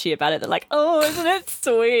real bitchy about it. They're like, "Oh, isn't it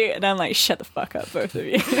sweet?" And I'm like, "Shut the fuck up, both of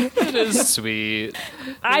you." It is sweet.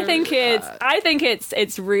 I think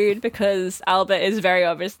it's rude because Albert is very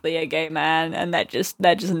obviously a gay man, and they're just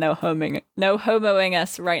no homoing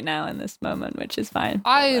us right now in this moment, which is fine.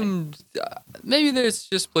 I'm maybe there's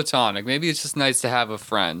just platonic. Maybe it's just nice to have a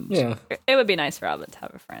friend. Yeah. It would be nice for Albert to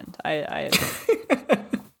have a friend. I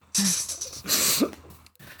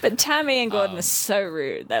But Tammy and Gordon are so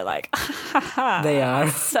rude. They're like, They are.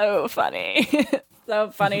 so funny. So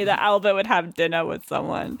funny that Albert would have dinner with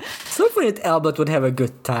someone. So funny that Albert would have a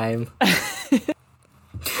good time.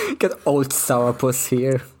 Get old sourpuss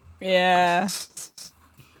here. Yeah.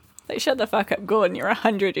 Like, shut the fuck up, Gordon. You're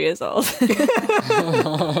 100 years old.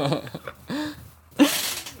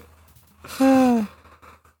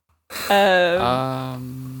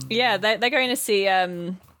 Yeah, they're going to see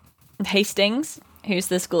Hastings, who's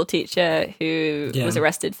the school teacher who Yeah. was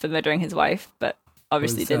arrested for murdering his wife, but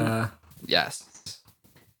obviously Was, didn't. Yes.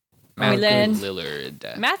 And we learn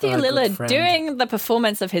Lillard. Matthew Our good Lillard friend. doing the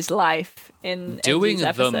performance of his life in Doing these the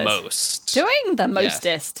episodes. most. Doing the Yes.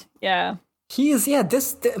 mostest. Yeah. He is, yeah,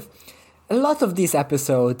 a lot of these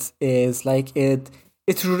episodes is like it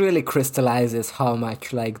really crystallizes how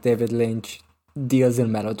much like David Lynch deals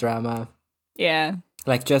in melodrama. Yeah.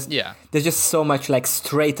 Like just Yeah. there's just so much like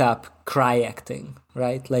straight up cry acting,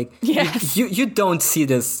 right? Like Yes. you don't see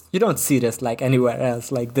this like anywhere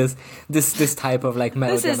else. Like this type of like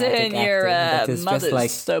This is melodramatic in your acting that is mother's just like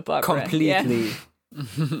soap opera. Yeah. completely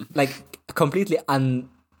like completely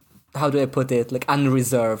how do I put it? Like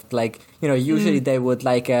unreserved. Like, you know, usually they would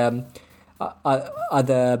like other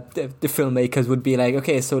the filmmakers would be like,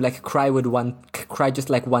 okay, so like cry just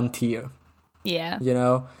like one tear, Yeah. you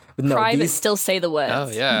know? But no, Cry, but these still say the words. Oh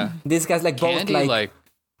yeah. these guys like both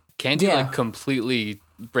Candy Yeah. like completely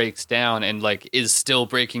breaks down and like is still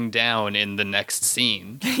breaking down in the next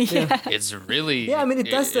scene. It's really yeah, I mean, it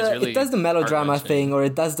does the melodrama heart-wrenching. thing, or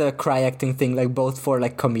it does the cry acting thing, like both for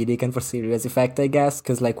like comedic and for serious effect, I guess.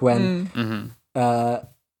 Because like when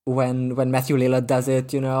Matthew Lillard does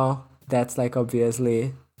it, you know, that's like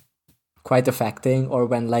obviously quite affecting. Or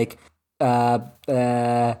when like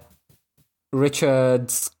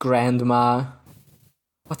Richard's grandma,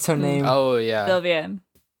 what's her name? Oh yeah. Sylvia.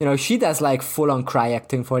 You know, she does like full on cry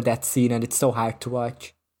acting for that scene, and it's so hard to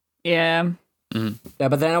watch. Yeah. Yeah,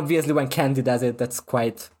 but then obviously when Candy does it, that's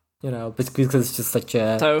quite, you know, because it's just such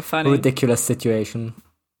a So funny. ridiculous situation.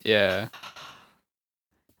 Yeah.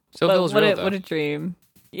 Still But feels what real a though. what a dream.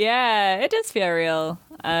 Yeah, it does feel real.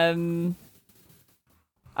 I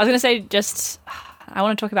was gonna say just I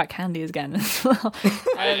want to talk about Candy again as well.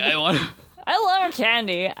 I want I love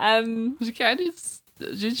Candy. Candy's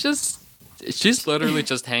she's literally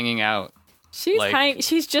just hanging out. She's Like,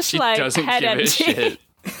 she's just She like doesn't head give a empty. shit.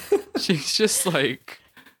 She's just like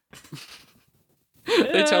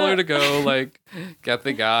they tell her to go like get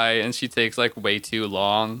the guy and she takes like way too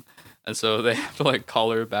long, and so they have to like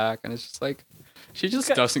call her back, and it's just like she just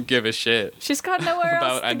doesn't give a shit She's got nowhere else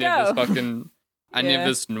about to any go. of this fucking any Yeah. of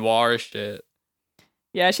this noir shit.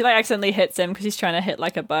 Yeah, she like accidentally hits him because he's trying to hit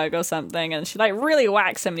like a bug or something, and she like really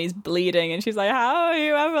whacks him and he's bleeding, and she's like, "How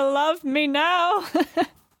you ever loved me now?"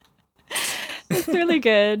 It's really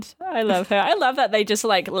good. I love her. I love that they just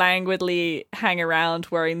like languidly hang around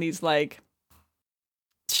wearing these like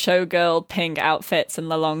showgirl pink outfits and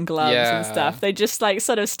the long gloves and Yeah. stuff. They just like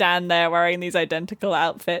sort of stand there wearing these identical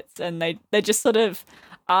outfits, and they just sort of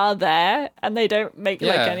are there, and they don't make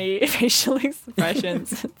like Yeah. any facial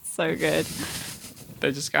expressions. It's so good.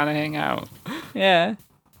 They just kind of hang out. Yeah.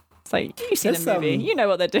 It's like, you've seen There's the movie. some- You know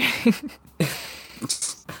what they're doing.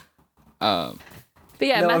 But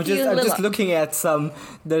yeah, No, Matthew I'm just Lillard. looking at some.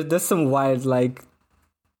 There's some wild like,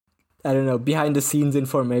 I don't know, behind the scenes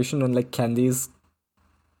information on like Candy's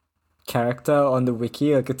character on the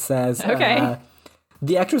wiki. Like it says, Okay.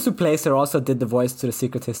 the actress who plays her also did the voice to the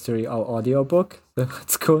Secret History audiobook. So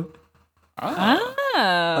that's cool.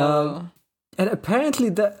 Oh. And apparently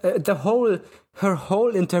her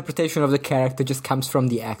whole interpretation of the character just comes from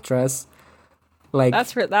the actress. Like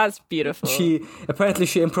That's beautiful.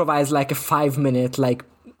 she improvised like a 5-minute like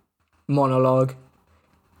monologue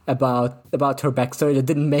about her backstory that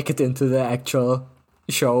didn't make it into the actual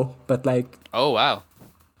show, but like Oh wow.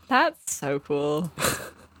 That's so cool.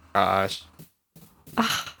 Gosh.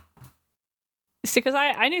 See, because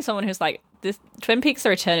I knew someone who's like, this Twin Peaks: The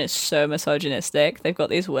Return is so misogynistic. They've got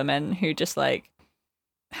these women who just like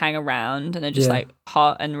hang around and are just like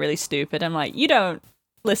hot and really stupid. I'm like, you don't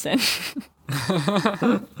listen.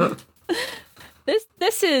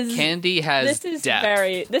 This is Candy has this is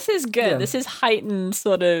depth. this is good. Yeah. This is heightened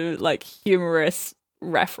sort of like humorous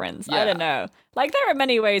reference. I Yeah. don't know. Like there are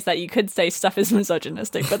many ways that you could say stuff is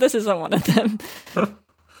misogynistic, but this isn't one of them.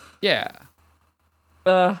 Yeah.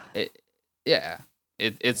 Ugh.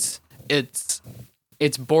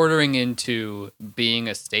 It's bordering into being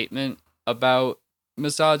a statement about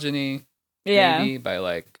misogyny, Yeah. maybe, by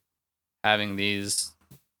like having these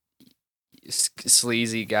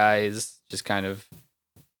sleazy guys just kind of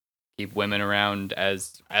keep women around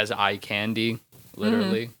as eye candy,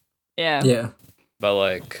 literally. Yeah. Yeah. But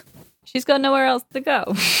like, She's got nowhere else to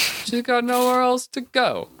go. she's got nowhere else to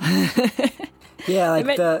go. Yeah, like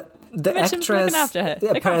They the mentioned looking actress after her. They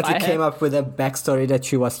can't apparently buy her. came up with a backstory that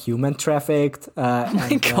she was human trafficked. Oh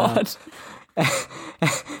my god.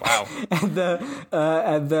 Wow. And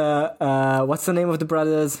the what's the name of the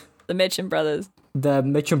brothers? The Mitchum brothers. The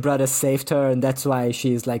Mitchum brothers saved her, and that's why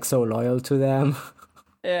she's like so loyal to them.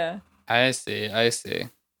 Yeah. I see. I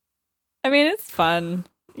mean, it's fun.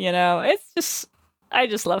 You know, it's just, I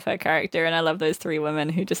just love her character, and I love those three women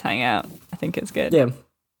who just hang out. I think it's good. Yeah.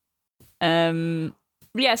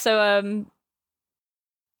 Yeah, so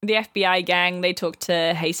the FBI gang, they talk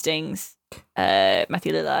to Hastings,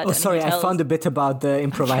 Matthew Lillard. Oh, and sorry, he I tells- found a bit about the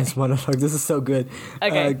improvised monologue. This is so good.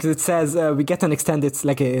 Okay. Because it says we get an extended,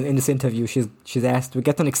 like in this interview, she's asked, we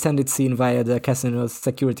get an extended scene via the casino's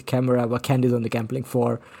security camera while Candy's on the gambling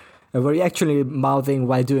floor. Were you actually mouthing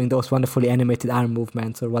while doing those wonderfully animated arm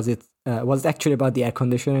movements, or was it actually about the air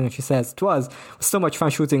conditioning? And she says, it was so much fun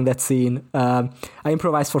shooting that scene. I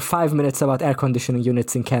improvised for 5 minutes about air conditioning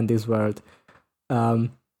units in Candy's world.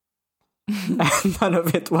 And none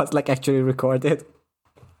of it was like actually recorded.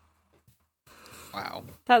 Wow.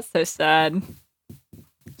 That's so sad.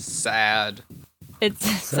 Sad. It's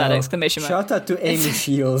sad exclamation mark. Shout out to Amy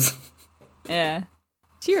Shields. Yeah.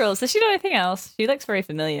 She rules. Does she do anything else? She looks very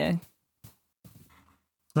familiar.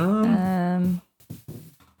 I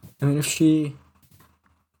mean, if she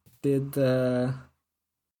did Is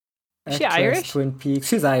she actress Irish? Twin Peaks,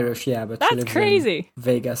 she's Irish, yeah, but she That's lives in crazy.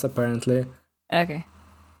 Vegas apparently. Okay.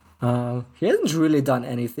 She hasn't really done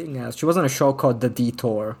anything else. She was on a show called The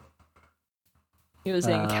Detour. She was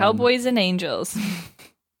in Cowboys and Angels.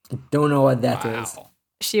 Don't know what that is. Wow.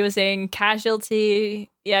 She was in Casualty.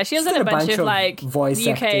 Yeah, she was in did a bunch of like voice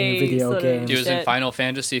UK acting video sort of games. She was in shit. Final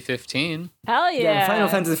Fantasy 15. Hell yeah. Yeah, in Final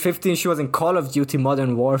Fantasy 15. She was in Call of Duty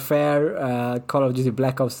Modern Warfare, Call of Duty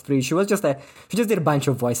Black Ops 3. She just did a bunch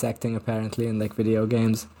of voice acting apparently in like video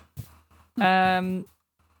games.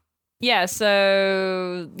 Yeah,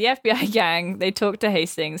 so the FBI gang, they talk to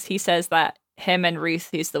Hastings. He says that him and Ruth,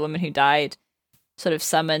 who's the woman who died, sort of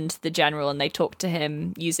summoned the general, and they talked to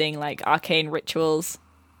him using like arcane rituals,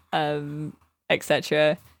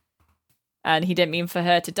 etc. And he didn't mean for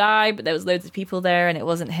her to die, but there was loads of people there, and it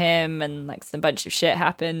wasn't him, and like some bunch of shit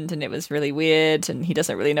happened, and it was really weird, and he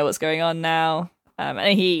doesn't really know what's going on now.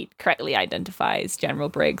 And he correctly identifies General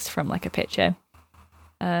Briggs from like a picture.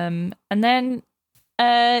 And then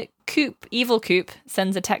Evil Coop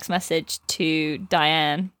sends a text message to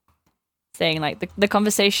Diane saying like the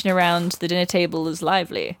conversation around the dinner table is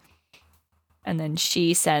lively. And then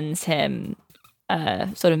she sends him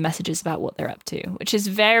sort of messages about what they're up to, which is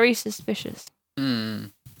very suspicious. I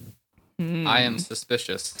am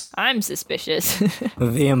suspicious. I'm suspicious.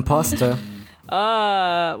 The imposter.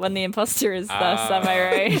 When the imposter is thus, am I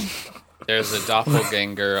right? There's a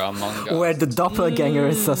doppelganger among us. Where the doppelganger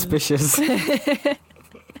is suspicious.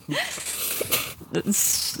 That's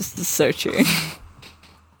so true.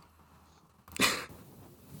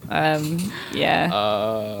 Yeah.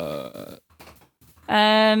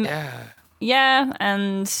 Yeah. Yeah,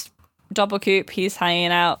 and Doppelcoop, he's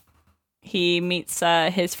hanging out. He meets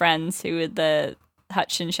his friends who are the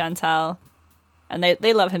Hutch and Chantal, and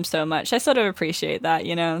they love him so much. I sort of appreciate that,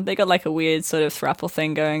 you know? They got like a weird sort of throuple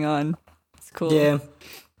thing going on. It's cool. Yeah.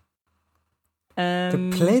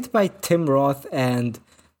 They're played by Tim Roth and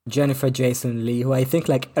Jennifer Jason Leigh, who I think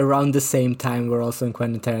like around the same time were also in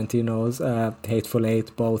Quentin Tarantino's Hateful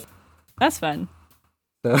Eight, both. That's fun.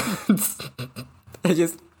 So I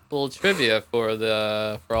just Little trivia for all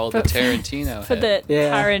the Tarantino For heads. the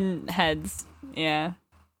Yeah. Taran heads, yeah.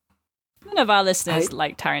 None of our listeners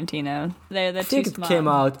like Tarantino. They're I too think it smart. came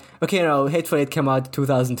out. Okay, no, Hateful Eight came out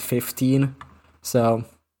 2015, so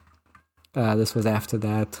this was after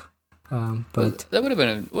that. But that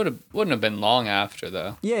wouldn't have been long after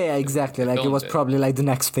though. yeah, exactly. Like it filmed was it. probably like the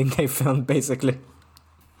next thing they filmed, basically.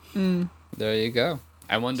 There you go.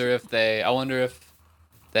 I wonder if they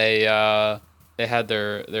had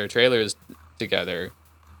their trailers together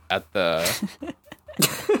at the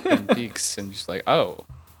Twin Peaks and just like, oh,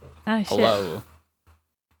 Oh shit. hello.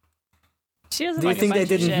 She doesn't Do you like a think they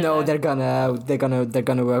bunch of didn't shit, know though. they're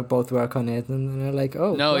gonna both work on it, and they're like,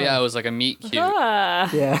 oh No, wow. yeah, it was like a meet cute. Ah,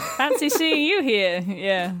 Yeah. fancy seeing you here.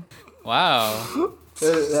 Yeah. Wow.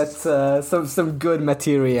 That's some good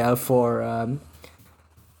material for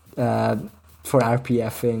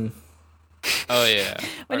RPFing. Oh yeah.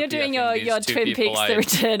 When you're doing RPFing these your two Twin people Peaks I- The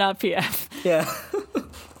Return RPF. Yeah.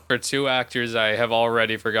 for two actors I have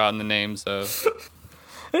already forgotten the names of.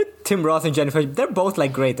 Tim Roth and Jennifer, they're both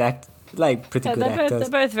like great pretty good they're actors.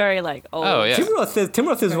 both very like old. Oh, yeah. Tim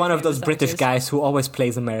Roth is Very one of those famous British actors. guys who always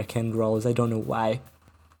plays American roles. I don't know why.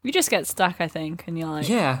 You just get stuck, I think, and you're like,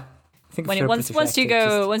 Yeah. I think if when you're a once British you actor,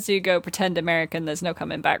 go once you go pretend American, there's no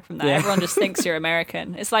coming back from that. Yeah. Everyone just thinks you're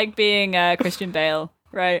American. It's like being Christian Bale,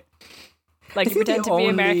 right? Like you think pretend the to be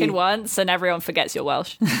American only- once, and everyone forgets you're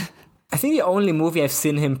Welsh. I think the only movie I've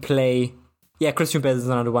seen him play, yeah, Christian Bale is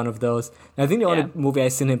another one of those. I think the only Yeah. movie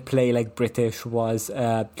I've seen him play like British was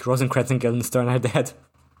Rosencrantz and Guildenstern Are Dead.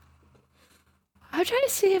 I'm trying to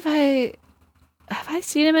see if have I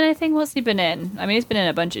seen him in anything. What's he been in? I mean, he's been in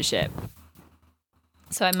a bunch of shit.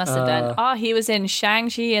 So I must have done. Oh, he was in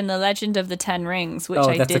Shang-Chi and the Legend of the Ten Rings, which Oh,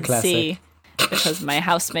 I that's a did classic. see because my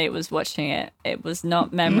housemate was watching it. It was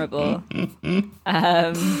not memorable. He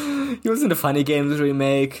was in the Funny Games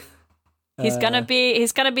remake. He's gonna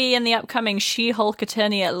be in the upcoming She-Hulk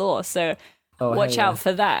Attorney at Law. So Oh, watch hell yeah. out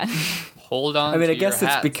for that. Hold on. I mean, to I guess your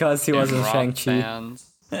it's hats, because he was Tim in Roth Shang-Chi.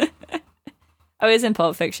 fans. Oh, he's in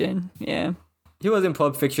Pulp Fiction. Yeah, He was in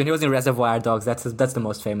Pulp Fiction. He was in Reservoir Dogs. That's the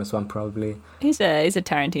most famous one, probably. he's a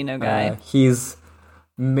Tarantino guy. He's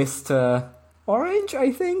Mr. Orange,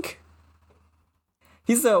 I think.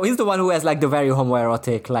 He's the one who has like the very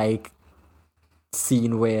homoerotic like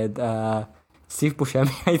scene with Steve Buscemi,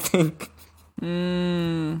 I think.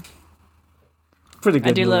 Pretty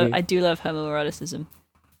good movie. I do love homoeroticism.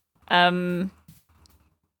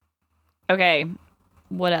 Okay,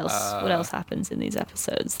 what else? What else happens in these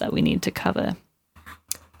episodes that we need to cover?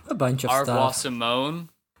 A bunch of Au revoir, stuff. Simone.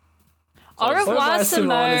 Au revoir,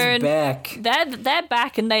 Simone is Simone. back. They're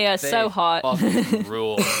back and they are so hot. Fucking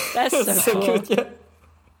rule. That's so cool. Good, yeah.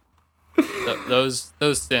 Those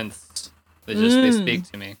synths, they speak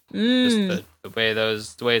to me. Just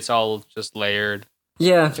the way it's all just layered.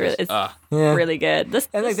 Yeah. It's Ah, Yeah. really good. This,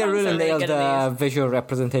 And the like they songs really are nailed good the in these. visual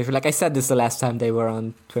representation. Like I said this the last time they were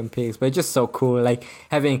on Twin Peaks, but it's just so cool. Like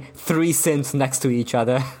having three synths next to each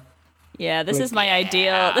other. Yeah, this like- is my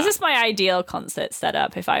ideal. This is my ideal concert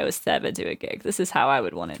setup. If I was to ever do a gig, this is how I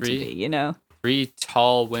would want it to Three. be. You know. three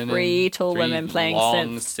tall women. Three tall women playing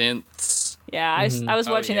long synths. Yeah, I was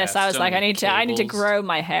Oh, watching yeah, this. I was so like, I many need to cables. grow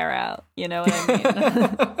my hair out. You know what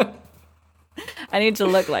I mean? I need to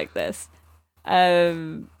look like this. Yeah,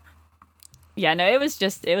 no, it was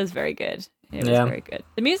very good. It was Yeah. very good.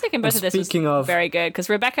 The music in both of this was speaking of- very good because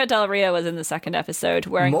Rebecca Del Rio was in the second episode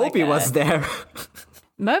wearing Moby like was there.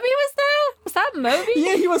 Moby was there? Was that Moby?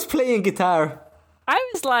 Yeah, he was playing guitar.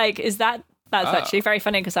 I was like, that's actually very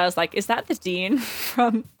funny because I was like, is that the Dean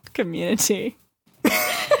from Community?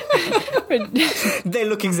 They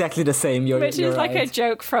look exactly the same. You're Which you're is like a right.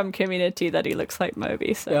 joke from Community that he looks like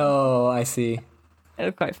Moby. So Oh, I see. it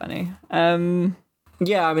was quite funny.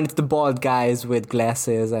 Yeah, I mean it's the bald guys with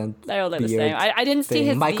glasses and They all look the beard same. I didn't see thing.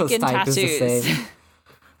 his Michael vegan Stipe is the tattoos. same.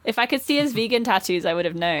 If I could see his vegan tattoos, I would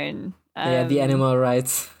have known. Yeah, the animal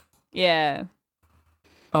rights. Yeah.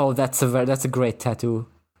 Oh, that's a great tattoo.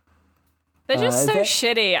 They're just so that-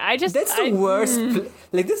 shitty. That's the worst.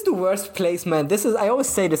 Like this is the worst placement. This is. I always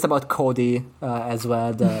say this about Cody as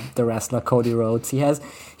well. The wrestler Cody Rhodes. He has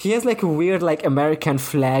like a weird like American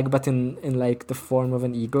flag, but in like the form of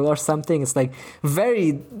an eagle or something. It's like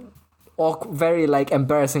very like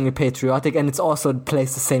embarrassingly patriotic, and it's also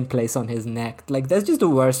placed the same place on his neck. Like that's just the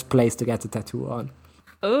worst place to get a tattoo on.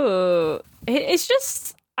 Ooh. It's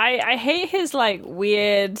just I hate his like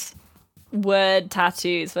weird word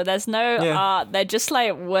tattoos where there's no Yeah. art. They're just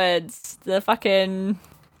like words. The fucking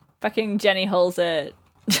Jenny Holzer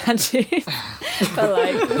tattoo. But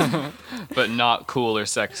like But not cool or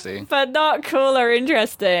sexy. but not cool or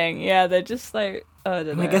interesting. Yeah, they're just like I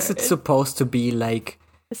don't know. I guess it's supposed to be like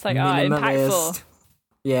It's like impactful. minimalist.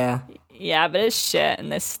 Yeah. Yeah, but it's shit and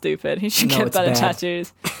they're stupid. He should No, get it's better bad.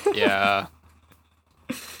 tattoos. Yeah.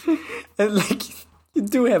 And like you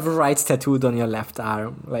do have rights tattooed on your left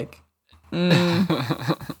arm. Like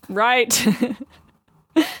Right.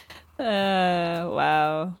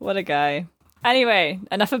 Wow, what a guy. Anyway,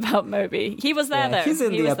 enough about Moby. He was there though. He's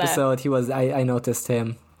in He the was there. episode. He was. I noticed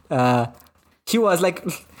him. He was like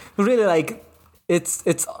really like.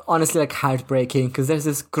 It's honestly like heartbreaking because there's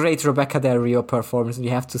this great Rebecca Del Rio performance, and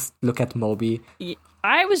you have to look at Moby.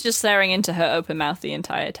 I was just staring into her open mouth the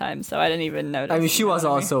entire time, so I didn't even notice. I mean, she you know was what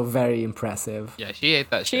I mean? also very impressive. Yeah, she ate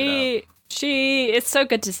that shit She it's so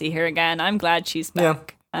good to see her again. I'm glad she's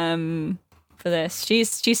back. For this.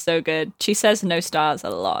 She's so good. She says no stars a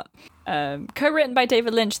lot. Co-written by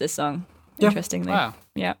David Lynch, this song. Yeah. Interestingly. Wow.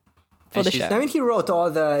 Yeah. For And the she's- show. I mean, he wrote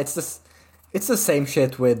all the. It's the same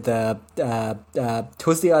shit with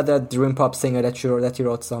who's the other dream pop singer that he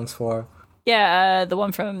wrote songs for? Yeah, the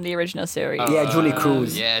one from the original series. Yeah, Julie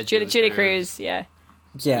Cruz. Yeah, Julie Cruz, yeah.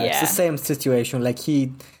 Yeah, it's Yeah. the same situation. Like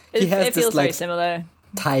he has It this feels very like similar.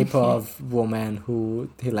 type of woman who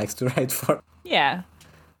he likes to write for. Yeah.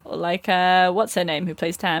 Or like what's her name who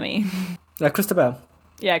plays Tammy? Like Christabel.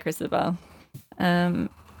 Yeah, Christabel.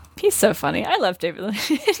 He's so funny. I love David Lynch.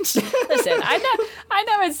 Listen, I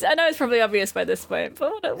know it's probably obvious by this point,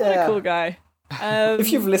 but what a cool guy.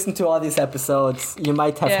 If you've listened to all these episodes, you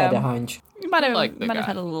might have had Yeah. a hunch. You might have like the guy.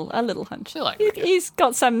 had a little hunch. I like the guy. He's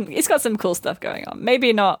got some cool stuff going on.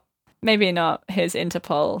 Maybe not his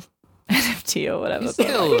Interpol NFT or whatever. He's but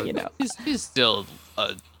still, like, you know, he's still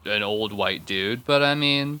an old white dude, but I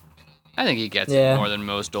mean, I think he gets Yeah. it more than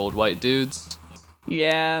most old white dudes.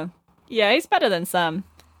 yeah, he's better than some.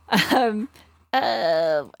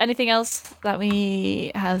 Anything else that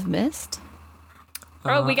we have missed?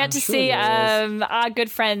 Oh, we get I'm to sure see there is. our good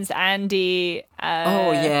friends Andy.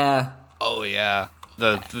 Oh yeah. Oh yeah,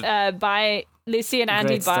 the By Lucy and Andy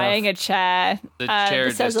Great stuff. buying a chair. The chair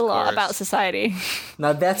This says a lot discourse. about society.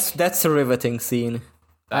 Now that's a riveting scene.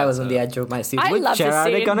 I was on the edge of my seat. I Which love chair this are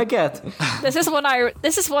they scene. gonna get? This is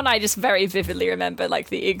one I just very vividly remember, like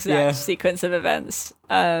the exact Yeah. sequence of events.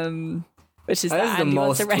 Which is That's that the Andy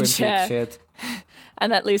wants most a red Twin Peaks chair, shit.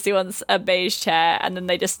 and that Lucy wants a beige chair, and then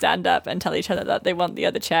they just stand up and tell each other that they want the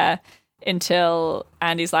other chair until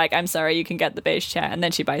Andy's like, "I'm sorry, you can get the beige chair," and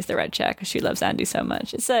then she buys the red chair because she loves Andy so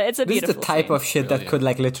much. It's a This is beautiful the type scene. of shit that could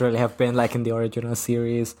like literally have been like in the original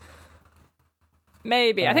series.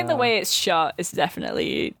 Maybe I think the way it's shot is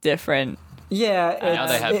definitely different. Yeah, now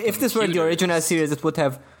they have if this were the original computers. series, it would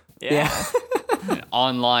have. Yeah. And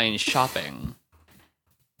online shopping.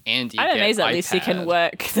 And you I'm get amazed that Lucy iPad. can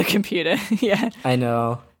work the computer. Yeah. I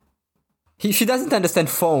know. She doesn't understand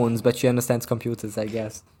phones, but she understands computers, I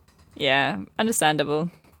guess. Yeah, understandable.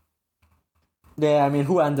 Yeah, I mean,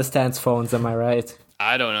 who understands phones? Am I right?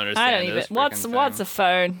 I don't understand. I don't even. this What's frickin' a thing.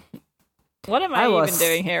 phone? What am I, I even was-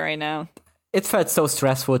 doing here right now? It felt so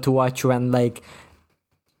stressful to watch when like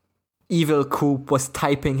Evil Coop was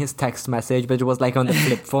typing his text message, but it was like on the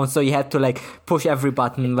flip phone, so you had to like push every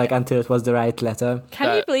button like until it was the right letter. Can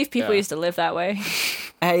you That- believe people yeah. used to live that way?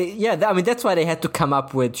 I mean that's why they had to come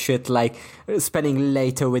up with shit like spelling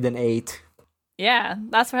later with an 8. Yeah,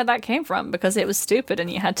 that's where that came from because it was stupid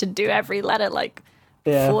and you had to do every letter like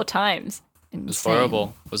Yeah. 4 times. It was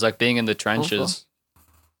horrible. It was like being in the trenches.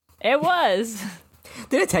 It was.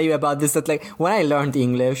 Did I tell you about this? That like when I learned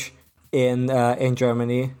English in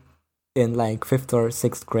Germany in like 5th or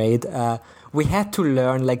 6th grade, we had to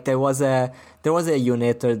learn like there was a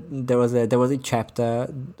unit or there was a chapter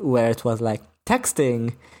where it was like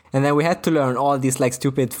texting, and then we had to learn all these like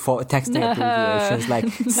stupid texting abbreviations like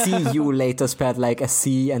CU later spelled like a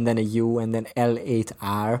C and then a U and then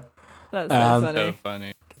L8R. That's so funny. So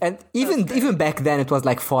funny. And even back then, it was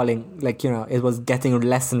like falling, like, you know, it was getting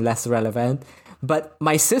less and less relevant. But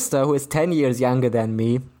my sister, who is 10 years younger than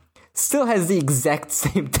me, still has the exact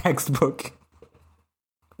same textbook.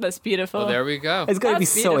 That's beautiful. Well, there we go. It's going to be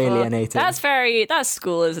That's so beautiful. alienating. That's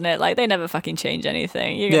school, isn't it? Like they never fucking change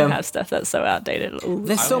anything. You're Yeah. gonna have stuff that's so outdated. Ooh.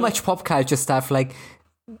 There's so much pop culture stuff. Like,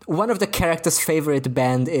 one of the characters' favorite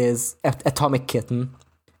band is Atomic Kitten.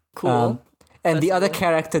 Cool. And the other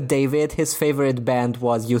character, David, his favorite band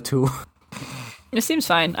was U2. It seems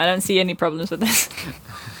fine. I don't see any problems with this.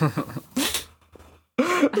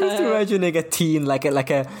 Just imagining a teen, like a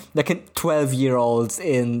 12-year-old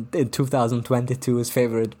in 2022's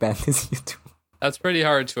favorite band is U2. That's pretty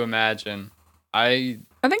hard to imagine. I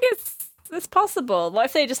think it's possible. What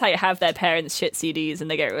if they just like have their parents shit CDs and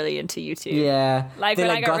they get really into YouTube? Yeah. Like They,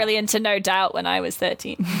 when I got really into No Doubt when I was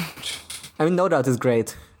 13. I mean, No Doubt is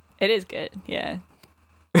great. It is good, yeah.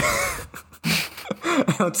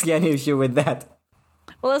 I don't see any issue with that.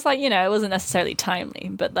 Well, it's like, you know, it wasn't necessarily timely,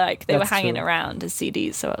 but like they were That's hanging true. around as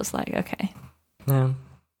CDs, so I was like, okay, Yeah.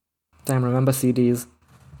 Damn, remember CDs?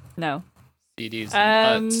 no. CDs Um,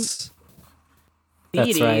 and nuts.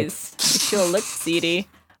 That's right. CDs. It sure looks seedy.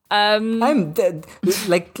 I'm dead.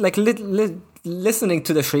 Listening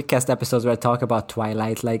to the Shriekcast episodes where I talk about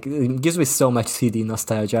Twilight, like, it gives me so much CD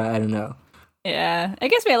nostalgia. I don't know. Yeah, it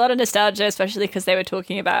gives me a lot of nostalgia, especially because they were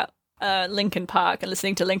talking about Linkin Park and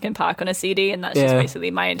listening to Linkin Park on a CD, and that's just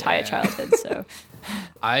basically my entire childhood. So,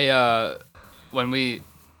 when we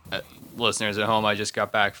listeners at home, I just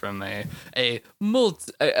got back from a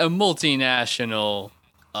multinational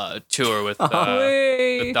tour with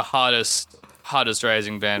the hottest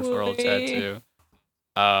rising band for Old Tattoo.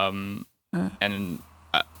 And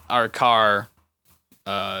our car,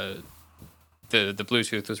 the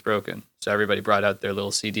Bluetooth was broken, so everybody brought out their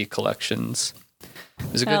little CD collections.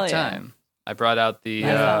 It was a good time. I brought out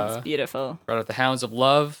sounds beautiful. Brought out the Hounds of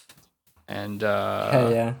Love, and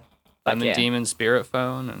Lemon Demon Spirit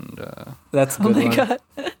Phone, and that's a good one. God.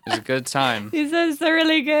 It was a good time. These are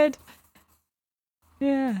really good.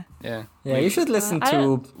 Yeah. Yeah. Yeah, you should listen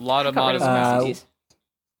to a lot of modest messages.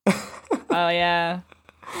 Oh yeah.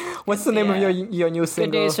 What's the name of your new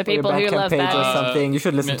single? Good news for people who love page or that. something. You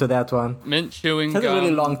should listen to that one. Mint chewing gum. It has a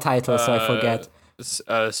really long title, so I forget.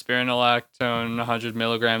 Spironolactone, 100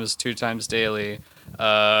 milligrams 2 times daily.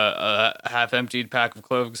 A half-emptied pack of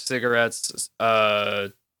clove cigarettes.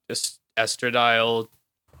 Estradiol,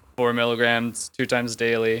 4 milligrams 2 times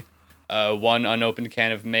daily. 1 unopened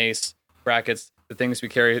can of mace. Brackets. The things we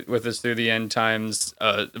carry with us through the end times,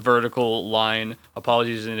 vertical line,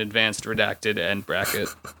 apologies in advance, redacted, end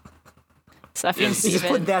bracket. Sufjan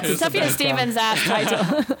Stevens' ass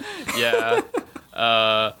title. Yeah.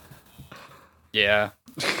 Yeah.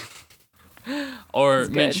 Or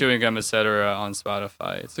Mint Chewing Gum, etc. on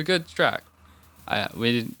Spotify. It's a good track.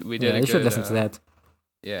 We did you should listen to that.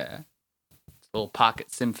 Yeah. It's a little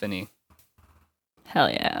pocket symphony. Hell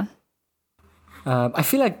yeah. I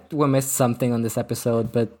feel like we missed something on this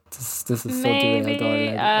episode, but this is so derailed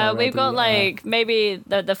already. We've got maybe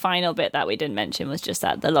the final bit that we didn't mention was just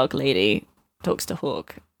that the log lady talks to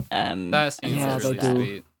Hawk. That seems really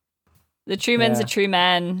sweet. The true man's a true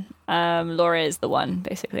man. Laura is the one,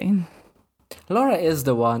 basically. Laura is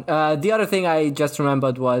the one. The other thing I just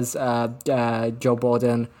remembered was Joe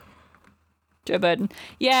Borden. Joe Biden.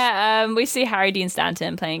 Yeah, we see Harry Dean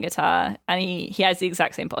Stanton playing guitar, and he has the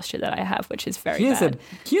exact same posture that I have, which is very bad.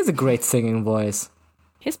 He has a great singing voice.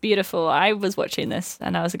 He's beautiful. I was watching this,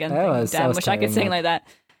 and I was again thinking, damn, wish I could sing like that.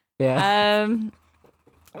 Yeah. And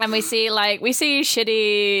we see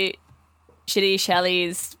shitty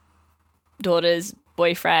Shelley's daughter's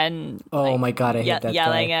boyfriend. Oh my god, I hate that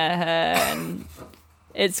yelling guy. at her, and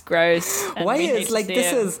it's gross. And why is like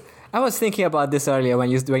this is? I was thinking about this earlier when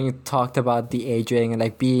you talked about the aging and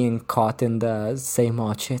like being caught in the same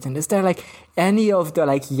old shit. And is there like any of the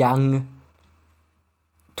like young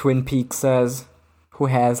Twin Peaksers who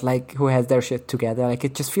has their shit together? Like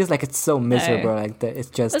it just feels like it's so miserable. No. Like it's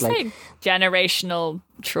just it's like generational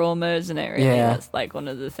trauma, isn't it? Really, that's like one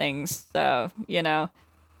of the things. So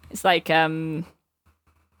it's like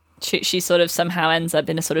she sort of somehow ends up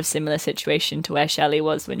in a sort of similar situation to where Shelley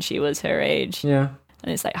was when she was her age. Yeah.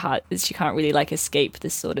 And it's like hard. She can't really like escape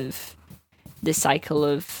this cycle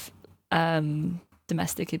of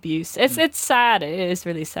domestic abuse. It's sad. It is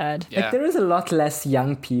really sad. Yeah. Like there is a lot less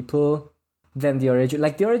young people than the original.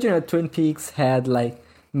 Like the original Twin Peaks had like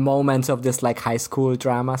moments of this like high school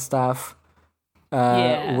drama stuff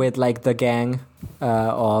with like the gang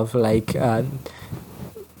of like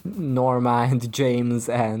Norma and James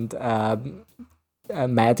and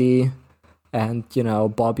Maddie and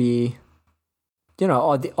Bobby.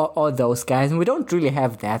 All those guys, and we don't really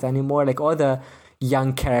have that anymore. Like all the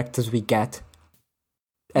young characters we get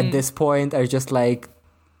at this point are just like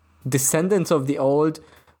descendants of the old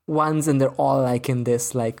ones, and they're all like in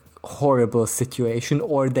this like horrible situation,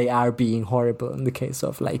 or they are being horrible in the case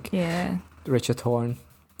of like Richard Horn.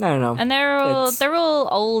 I don't know. And they're all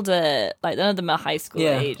older. Like none of them are high school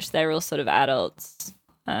age. They're all sort of adults.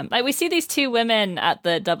 Like we see these two women at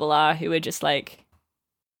the Double R who are just like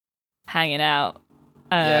hanging out.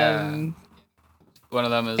 One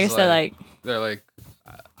of them is they're like,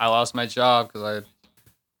 I lost my job because I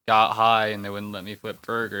got high and they wouldn't let me flip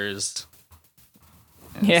burgers.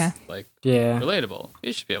 And it's relatable.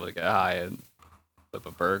 You should be able to get high and flip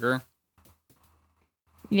a burger.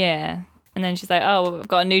 Yeah. And then she's like, oh, I've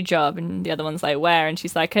got a new job. And the other one's like, where? And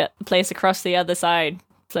she's like, a place across the other side,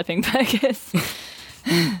 flipping burgers.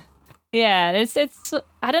 It's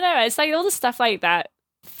I don't know. It's like all the stuff like that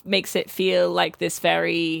makes it feel like this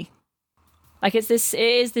very, like it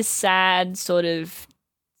is this sad sort of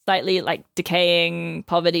slightly like decaying,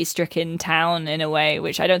 poverty-stricken town in a way,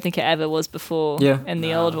 which I don't think it ever was before in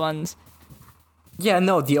the old ones. Yeah,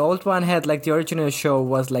 no, the old one had like the original show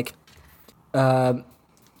was like,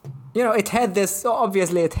 it had this.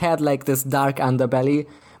 Obviously, it had like this dark underbelly,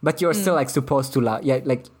 but you're still like supposed to love. Yeah,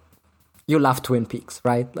 like you love Twin Peaks,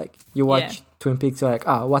 right? Like you watch Twin Peaks, you're like,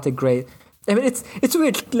 oh, what a great. I mean, it's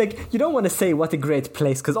weird. Like you don't want to say what a great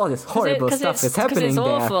place because all this horrible stuff is happening it's there.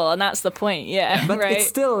 awful, and that's the point. Yeah, But right. it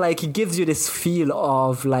still like it gives you this feel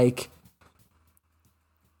of like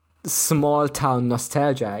small town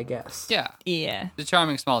nostalgia, I guess. Yeah. Yeah. The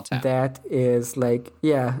charming small town. That is like,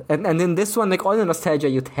 yeah. And in this one, like all the nostalgia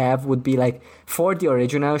you'd have would be like for the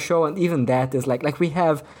original show, and even that is like we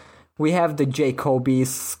have the Jacobys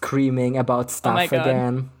screaming about stuff my God.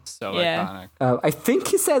 again. So Yeah. iconic. I think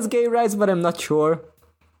he says gay rights, but I'm not sure.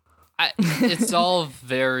 It's all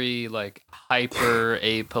very like hyper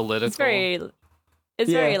apolitical. It's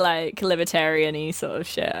Yeah. very like libertarian-y sort of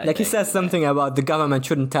shit. I Like he think. says something about the government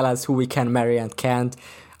shouldn't tell us who we can marry and can't.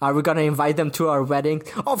 Are we gonna invite them to our wedding?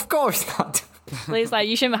 Of course not. Well, he's like,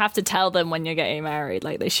 you shouldn't have to tell them when you're getting married.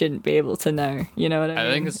 Like they shouldn't be able to know. You know what I mean?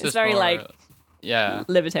 I think it's just very more, like yeah.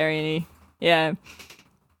 libertarian-y. Yeah.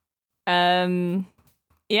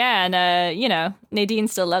 Yeah, and Nadine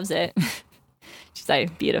still loves it. She's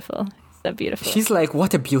like beautiful. So beautiful. She's like,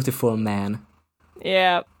 what a beautiful man.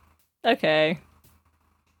 Yeah. Okay.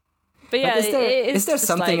 But yeah, But is there just,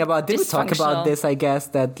 something like, about? Did we talk about dysfunctional. this? I guess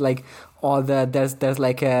that like all the there's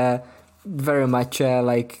like a very much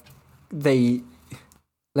like they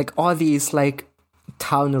like all these like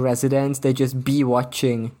town residents, they just be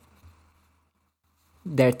watching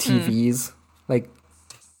their TVs. Like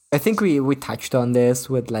I think we touched on this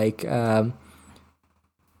with like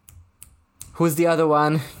who's the other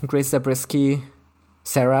one? Grace Zabriskie,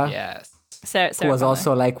 Sarah. Yes. Sarah Who was Connor.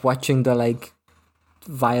 also like watching the like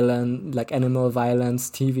violent like animal violence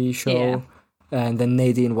TV show. Yeah. And then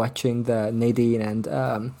Nadine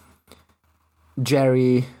and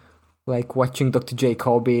Jerry like watching Dr.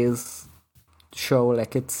 Jacoby's show.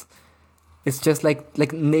 Like it's just like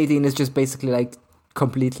Nadine is just basically like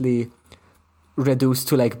completely reduced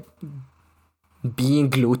to like being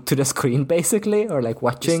glued to the screen basically, or like Just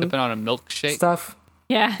watching sipping on a milkshake. stuff.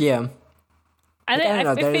 Yeah. Yeah. I Like, I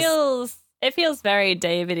don't know, it feels very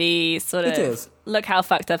David-y sort of. It is. Look how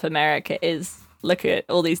fucked up America is. Look at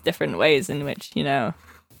all these different ways in which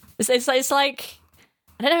it's like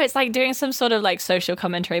I don't know. It's like doing some sort of like social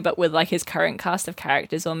commentary, but with like his current cast of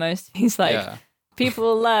characters almost. He's like, Yeah.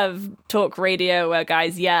 people love talk radio where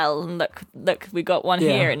guys yell, and look, we got one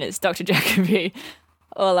Yeah. here, and it's Dr. Jacoby,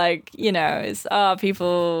 or like it's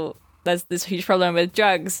people. There's this huge problem with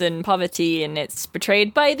drugs and poverty, and it's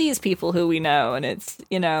portrayed by these people who we know, and it's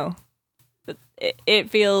it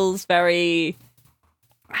feels very,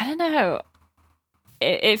 I don't know.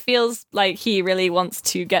 It feels like he really wants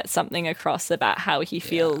to get something across about how he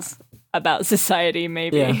feels about society,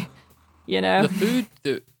 maybe. Yeah. You know? The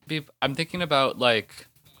food. I'm thinking about like,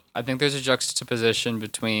 I think there's a juxtaposition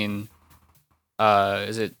between,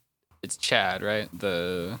 it's Chad, right?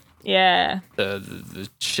 Yeah. The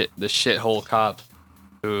shithole cop,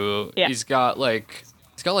 who Yeah. he's got like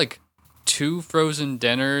 2 frozen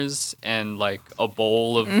dinners and like a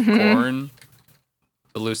bowl of corn.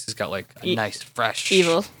 But Lucy's got like a nice fresh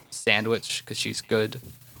Evil. sandwich because she's good.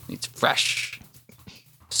 Eats fresh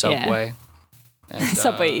Subway. And,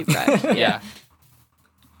 Subway eat fresh. yeah.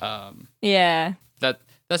 Yeah.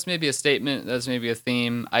 That's maybe a statement. That's maybe a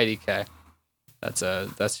theme. IDK. That's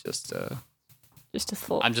just Just a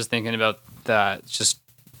thought. I'm just thinking about that. It's just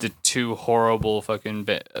the 2 horrible fucking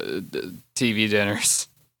TV dinners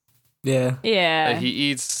Yeah. Yeah. that he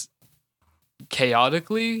eats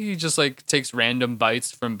chaotically. He just like takes random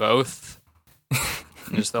bites from both.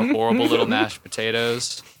 And just the horrible little mashed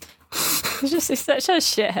potatoes. He's such a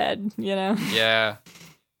shithead, you know? Yeah.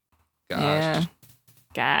 Gosh. Yeah.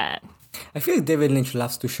 God. I feel like David Lynch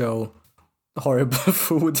loves to show horrible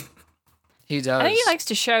food. He does. I think he likes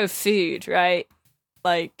to show food, right?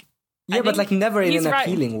 Like, Yeah, but think like never in he's an right.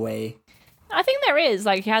 appealing way. I think there is.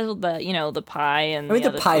 Like, he has all the, the pie and I mean, the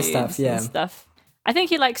other pie foods stuff, yeah. and stuff. I think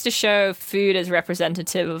he likes to show food as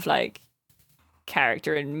representative of, like,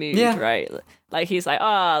 character and mood, Yeah. right? Like, he's like,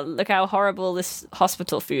 look how horrible this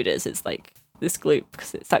hospital food is. It's like this gloop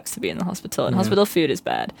because it sucks to be in the hospital, and hospital food is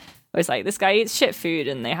bad. Or it's like, this guy eats shit food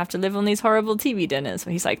and they have to live on these horrible TV dinners.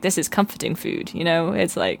 He's like, this is comforting food, you know?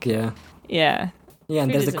 It's like, Yeah. yeah. Yeah,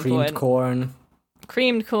 and Food there's is the creamed important. corn.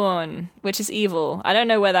 Creamed corn, which is evil. I don't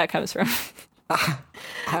know where that comes from.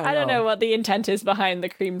 I don't know what the intent is behind the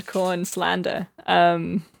creamed corn slander.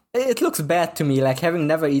 It looks bad to me, like having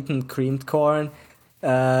never eaten creamed corn.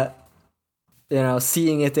 Seeing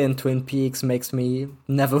it in Twin Peaks makes me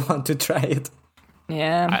never want to try it.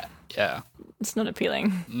 Yeah. Yeah. It's not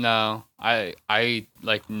appealing. No, I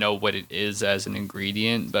like know what it is as an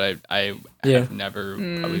ingredient, but I Yeah. have never,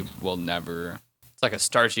 probably will never. It's like a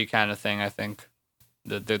starchy kind of thing. I think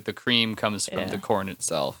the cream comes from Yeah. the corn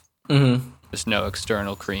itself. Mm-hmm. There's no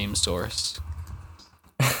external cream source.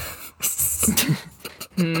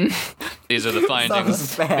 These are the findings.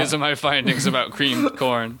 Sounds bad. These are my findings about creamed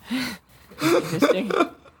corn. Interesting.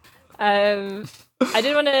 I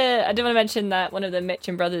did want to mention that one of the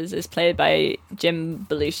Mitchum brothers is played by Jim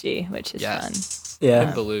Belushi, which is fun. Yes. Yeah.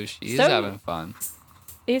 Jim Belushi. He's So- having fun.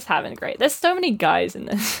 He's having great. There's so many guys in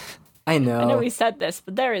this. I know. I know we said this,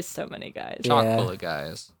 but there is so many guys. Chock Yeah. full of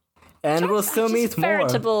guys. And we'll still Just meet more.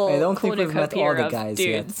 veritable I don't think we've met all cornucopia the of guys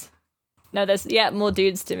yet. dudes. No, there's more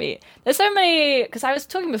dudes to meet. There's so many, because I was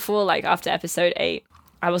talking before, like after episode 8,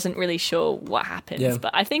 I wasn't really sure what happens, Yeah.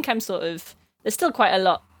 but I think I'm sort of. There's still quite a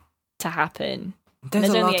lot to happen. There's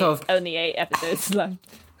a only lot of. only 8 episodes left.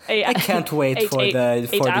 I can't wait for the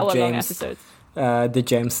 8-hour-long James episodes. the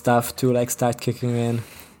James stuff to like start kicking in.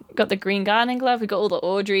 Got the Green Gardening Glove. We got all the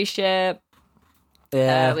Audrey shit.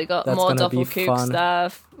 Yeah, We got that's more gonna be Doppelkook fun.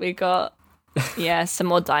 stuff. We got some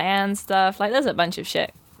more Diane stuff. Like there's a bunch of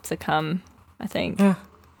shit to come, I think. Yeah.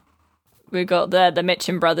 We got the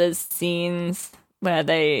Mitchum brothers scenes where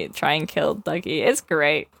they try and kill Dougie. It's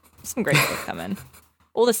great. Some great stuff coming.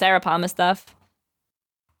 All the Sarah Palmer stuff.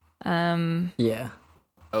 Yeah.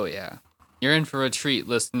 Oh yeah. You're in for a treat,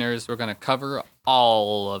 listeners. We're gonna cover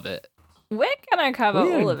all of it. We're gonna cover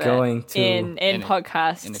We are all of going it to in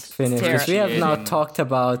podcast. Finish because we have now Appreciating- talked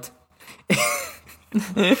about.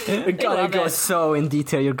 We're gonna love go it. so in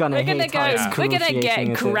detail. You're gonna We're gonna hate how go. We're gonna excruciating get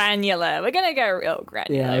it is. granular. We're gonna go real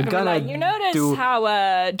granular. Yeah, we're We're gonna like, you notice do- how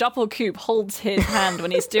Doppelkoop holds his hand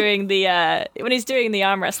when he's doing the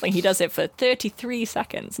arm wrestling. He does it for 33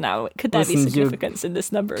 seconds. Now, could there be Listen, you- significance in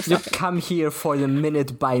this number of You seconds? come here for the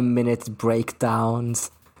minute by minute breakdowns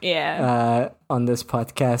Yeah. on this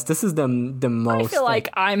podcast. This is the I most. feel like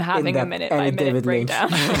I'm having a in-depth minute by any minute David Lynch. breakdown.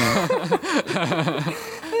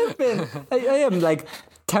 I am like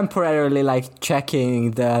temporarily like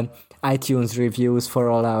checking the iTunes reviews for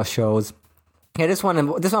all our shows. Yeah, this one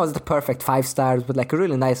was the perfect 5 stars with like a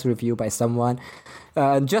really nice review by someone.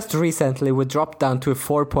 Just recently we dropped down to a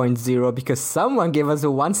 4.0 because someone gave us a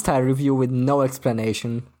 1-star review with no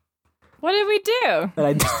explanation. What did we do? And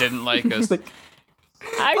I Didn't like us.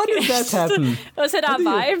 how did that happen? Was it our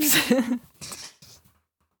vibes?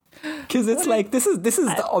 Because it's like this is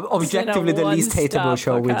objectively the least hateable 1-star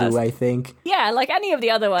show we do. podcast. I think. Yeah, like any of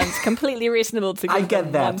the other ones, completely reasonable to give I get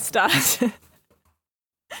them that. 1 star.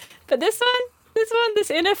 But this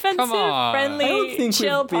inoffensive, Come on. I don't friendly, think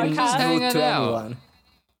chill we've been podcast, hanging rude to out. anyone.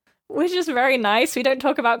 we're just very nice. We don't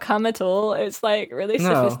talk about cum at all. It's like really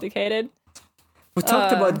No. sophisticated. We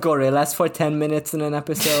talked about gorillas for 10 minutes in an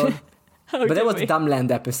episode, Oh, but that did was we? the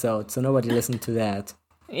Dumbland episode, so nobody listened to that.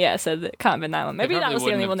 Yeah, so it can't have been that one. Maybe that probably was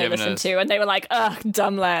the only wouldn't one they have given listened us- to, and they were like, "Ugh,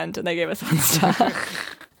 Dumbland," and they gave us 1 star.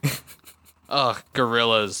 Ugh,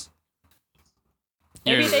 gorillas.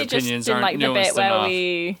 Maybe Your they just opinions didn't aren't like the nuanced bit where enough.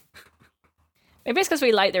 we. Maybe it's because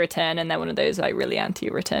we like the return, and they're one of those like really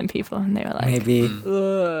anti-return people, and they were like, Maybe,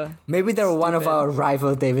 "Ugh." maybe they're one of Stupid. our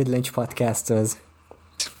rival David Lynch podcasters.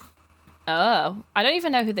 Oh, I don't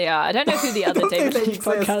even know who they are. I don't know who the other don't think David they Lynch exist.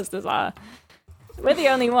 podcasters are. We're the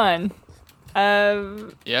only one.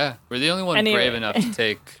 Yeah, we're the only one Anyway. brave enough to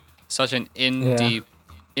take such an deep,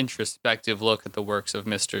 introspective look at the works of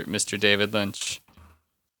Mr. David Lynch.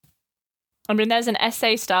 I mean, there's an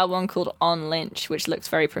essay-style one called On Lynch, which looks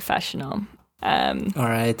very professional. All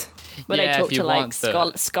right. Where Yeah, they talk if you to like want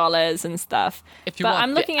the- scholars and stuff. If you But want I'm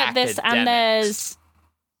the looking at this, and academics,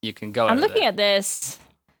 you can go. I'm looking at this,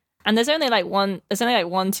 and there's only like one. There's only like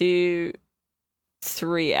 1, 2,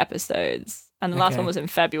 3 episodes, and the last Okay. one was in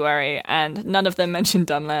February, and none of them mentioned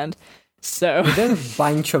Dumbland. So There's a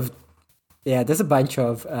bunch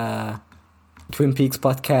of Twin Peaks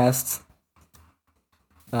podcasts.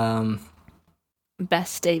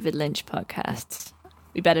 best David Lynch podcasts.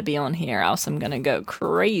 We better be on here, else I'm gonna go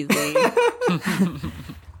crazy.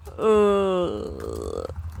 Ooh,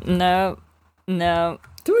 no.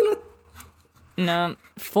 Do we not? No,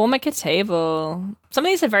 Formica Table. Some of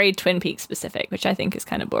these are very Twin Peaks specific, which I think is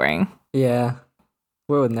kind of boring. Yeah,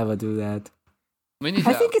 we would never do that. We need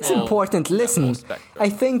I that think it's full- important. that full Listen, spectrum. I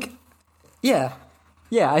think, yeah,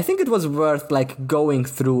 I think it was worth like going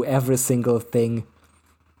through every single thing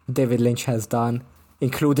David Lynch has done,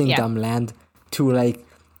 including Yeah. Dumbland, to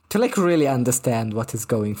really understand what is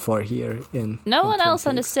going for here. No in one Twin else Peaks.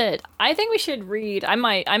 understood. I think we should read. I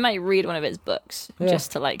might read one of his books Yeah.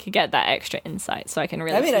 just to like get that extra insight, so I can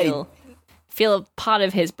really I mean, feel a part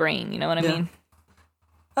of his brain. You know what I Yeah. mean?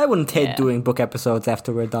 I wouldn't hate Yeah. doing book episodes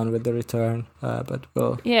after we're done with the return, but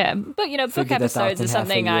we'll. Yeah, but book Figure that out episodes in is half a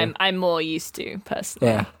something year. I'm more used to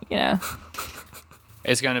personally. Yeah.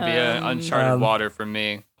 It's gonna be an uncharted water for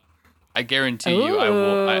me. I guarantee you, I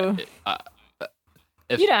will.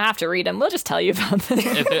 You don't have to read them. We'll just tell you about them.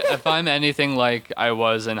 If I'm anything like I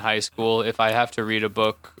was in high school, if I have to read a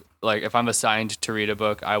book, like if I'm assigned to read a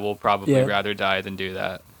book, I will probably Yeah. rather die than do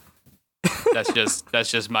that. That's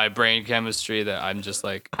just my brain chemistry. That I'm just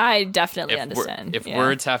like, I definitely if understand. if yeah.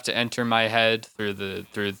 words have to enter my head through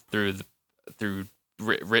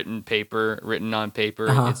written paper, written on paper,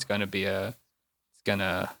 Uh-huh. it's gonna be there's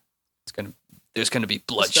gonna be Struggle.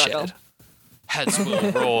 bloodshed. Heads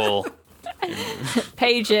will roll.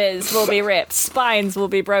 Pages will be ripped, spines will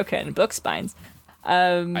be broken, book spines.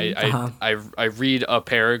 I read a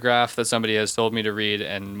paragraph that somebody has told me to read,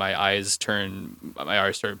 and my eyes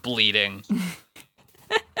start bleeding.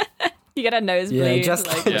 You get a nosebleed. Yeah, just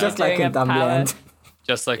like, just like doing in a power. Dumbland.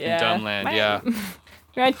 Just like Yeah. in Dumbland, yeah.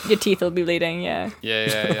 Right, your teeth will be bleeding. Yeah.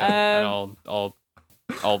 Yeah. And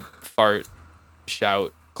I'll fart,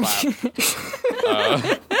 shout, clap,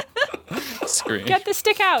 scream. Get the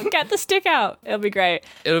stick out! Get the stick out! It'll be great.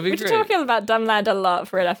 It'll be We're great. talking about Dumbland a lot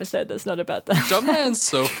for an episode that's not about that. Dumbland's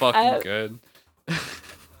so fucking good.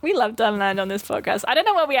 We love Dumbland on this podcast. I don't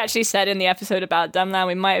know what we actually said in the episode about Dumbland.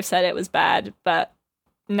 We might have said it was bad, but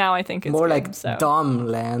now I think it's More good, like so.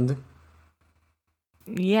 Dumbland.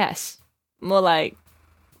 Yes. More like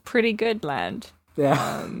pretty good land.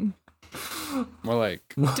 Yeah. More like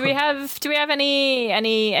Do we have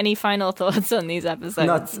any final thoughts on these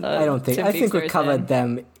episodes? Not. I don't think. I think we covered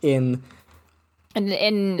them in.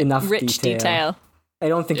 in enough rich detail. detail. I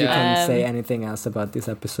don't think you Yeah. can say anything else about these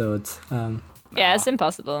episodes. Yeah, it's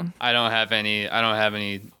impossible. I don't have any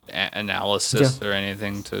analysis or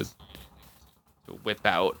anything to whip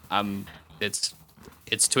out.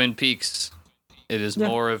 It's Twin Peaks. It is Yeah.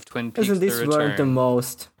 more of Twin Peaks. Isn't The this weren't the Return.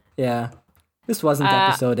 most? Yeah. This wasn't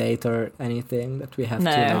episode 8 or anything that we have to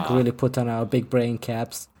No. like really put on our big brain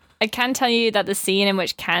caps. I can tell you that the scene in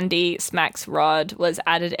which Candy smacks Rod was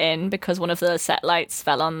added in because one of the set lights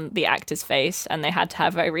fell on the actor's face, and they had to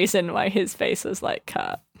have a reason why his face was like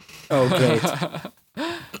cut. Oh, great.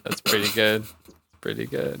 That's pretty good. Pretty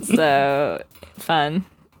good. So fun.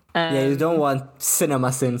 Yeah, you don't want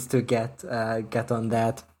CinemaSins to get on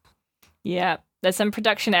that. Yeah. There's some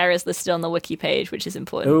production errors listed on the wiki page, which is Ooh.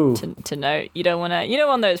 important to note. You don't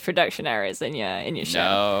want those production errors in your show.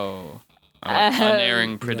 No.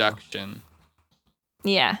 Unerring production.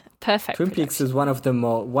 Yeah, perfect. Twin Peaks is one of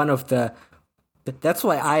the. That's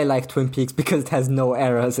why I like Twin Peaks, because it has no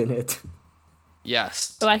errors in it.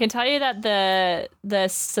 Yes. So I can tell you that the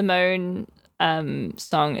Simone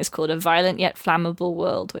song is called "A Violent Yet Flammable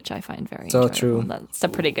World," which I find very So enjoyable. true. That's a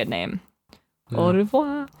pretty good name. Au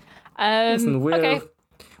revoir. Listen, okay.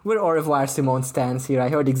 we're Au revoir Simone stands here. I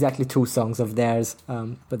heard exactly 2 songs of theirs. But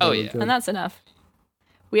they Oh, were yeah. good. And that's enough.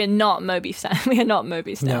 We are not Moby Stands. We are not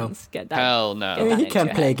Moby Stands. Get that. Hell no. I mean, that he into can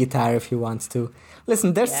your play head. guitar if he wants to.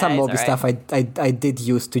 Listen, there's Yeah, some he's Moby alright. stuff I did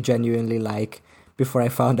used to genuinely like before I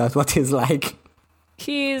found out what he's like.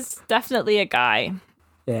 He's definitely a guy.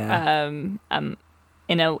 Yeah.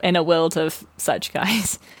 In a world of such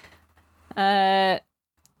guys.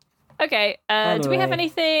 Okay. Do we have Anyway.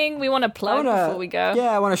 anything we want to plug before we go?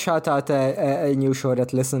 Yeah, I want to shout out a new show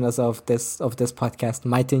that listeners of this podcast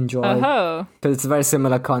might enjoy, Oh. because it's a very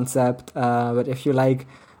similar concept. But if you like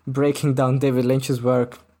breaking down David Lynch's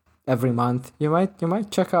work every month, you might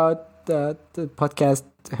check out the podcast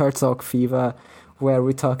Herzog Fever, where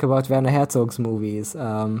we talk about Werner Herzog's movies.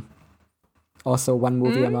 Also, one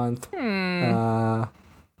movie a month.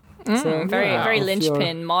 So, Very yeah, very if you're-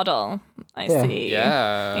 linchpin model. I Yeah. see.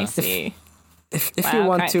 Yeah. I see. If Wow, you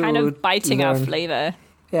want to kind of biting our learn- flavor.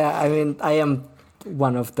 Yeah, I mean, I am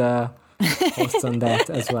one of the hosts on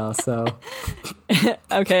that as well. So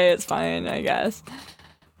Okay, it's fine, I guess.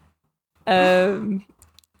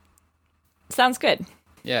 Sounds good.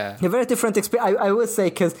 Yeah. a very different experience. I would say,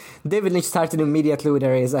 because David Lynch started immediately with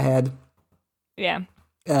Eraserhead. Yeah,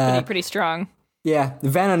 Uh, pretty strong. yeah,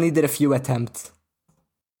 Vanna needed a few attempts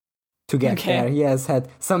to get Okay. there. He has had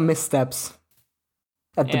some missteps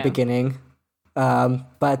at the Yeah. beginning,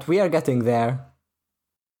 but we are getting there.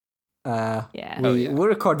 Yeah. Oh, yeah. We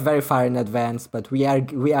record very far in advance, but we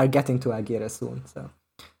are getting to Agira soon, so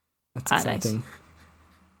that's Nice. exciting.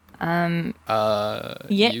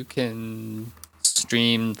 Yeah. You can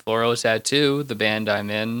stream Floros Tattoo, the band I'm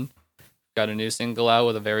in. Got a new single out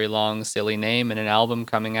with a very long, silly name, and an album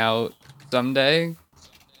coming out someday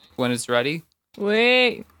when it's ready.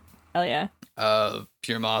 Wait. Hell yeah.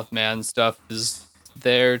 Pure Mothman stuff is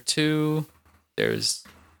there too. There's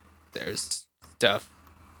there's stuff.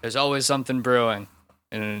 There's always something brewing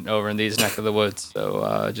over in these neck of the woods.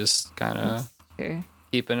 So just kind of Sure.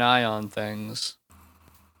 keep an eye on things.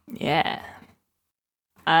 Yeah.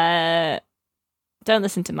 Don't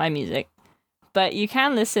listen to my music, but you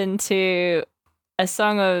can listen to A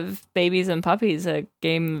Song of Babies and Puppies, a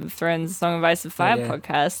Game of Thrones Song of Ice and Fire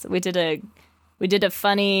podcast. We did a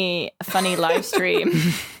funny live stream.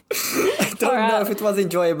 I don't know if it was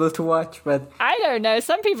enjoyable to watch, but I don't know.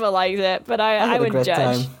 Some people liked it, but I had a wouldn't great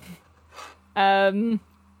judge. time.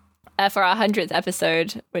 For our 100th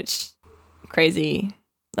episode, which crazy.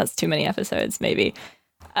 That's too many episodes, maybe.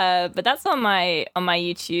 But that's on my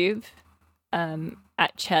YouTube.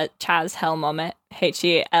 At Chaz Helmomet,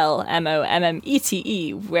 HELMOMMETE,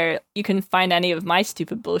 where you can find any of my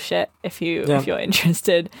stupid bullshit if you're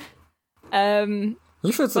interested. You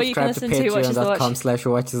should Or you can subscribe to listen to Watches the Watch.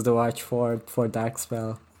 patreon.com/watchesthewatch for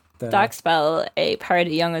Darkspell. Darkspell, a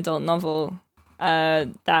parody young adult novel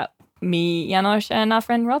that me, Janosch, and our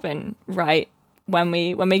friend Robin write when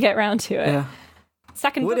we get round to it. Yeah.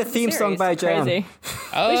 Second With book a of the theme song series. by Jan. Crazy.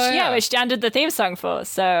 Oh, Which Jan did the theme song for.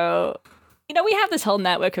 So, we have this whole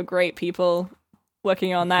network of great people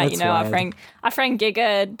working on that. That's our wild. friend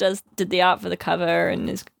Giga did the art for the cover,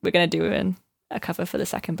 and we're gonna do a cover for the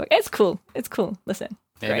second book. It's cool. Listen,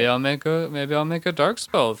 Maybe great. I'll make a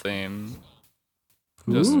Darkspell theme.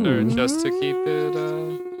 Just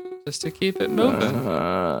to keep it moving.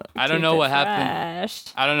 I don't know what happened.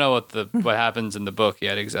 I don't know what happens in the book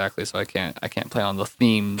yet exactly, so I can't play on the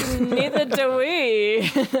themes. Neither do we.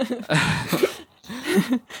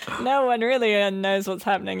 No one really knows what's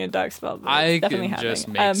happening in Darkspell. But I it's definitely can happening. just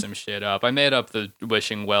make some shit up. I made up the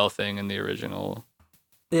wishing well thing in the original.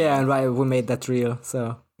 Yeah, and right, we made that real,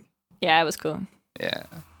 so. Yeah, it was cool. Yeah.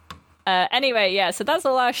 Anyway, yeah, so that's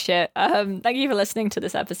all our shit. Thank you for listening to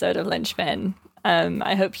this episode of Lynchpin.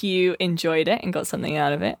 I hope you enjoyed it and got something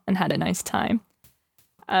out of it and had a nice time.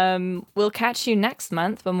 We'll catch you next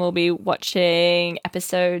month when we'll be watching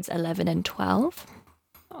episodes 11 and 12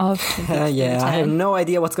 of Twin Peaks Yeah, I have Time. no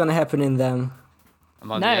idea what's gonna happen in them. I'm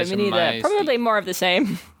on the No, edge me of neither. my Probably seat. more of the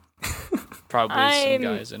same. Probably I'm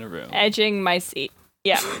some guys in a room. Edging my seat.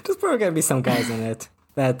 Yeah. There's probably gonna be some guys in it.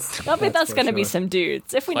 That's That's for going to be sure. some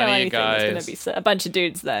dudes. If we know Plenty of anything, there's going guys. to be a bunch of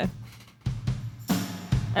dudes though.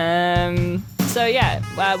 So yeah,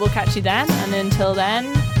 we'll catch you then, and until then,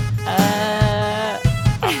 Au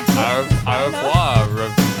revoir,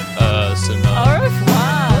 Simone. au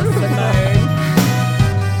revoir, Simone.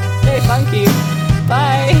 Stay funky.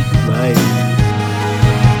 Bye. Bye.